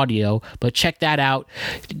the audio, but check that out.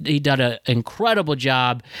 He did an incredible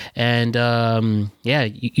job, and Dolo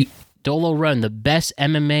Run, the best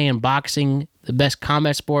MMA and boxing, the best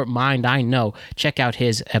combat sport mind I know. Check out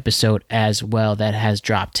his episode as well that has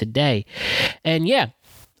dropped today. And yeah,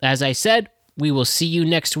 as I said, we will see you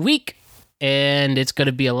next week. And it's going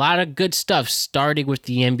to be a lot of good stuff, starting with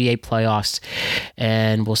the NBA playoffs,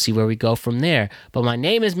 and we'll see where we go from there. But my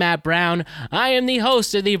name is Matt Brown. I am the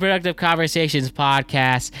host of the Productive Conversations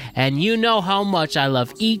podcast, and you know how much I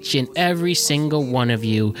love each and every single one of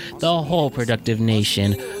you, the whole Productive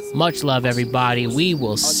Nation. Much love, everybody. We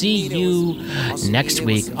will see you next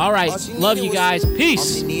week. All right, love you guys.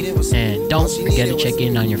 Peace. And don't forget to check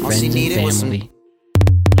in on your friends and family.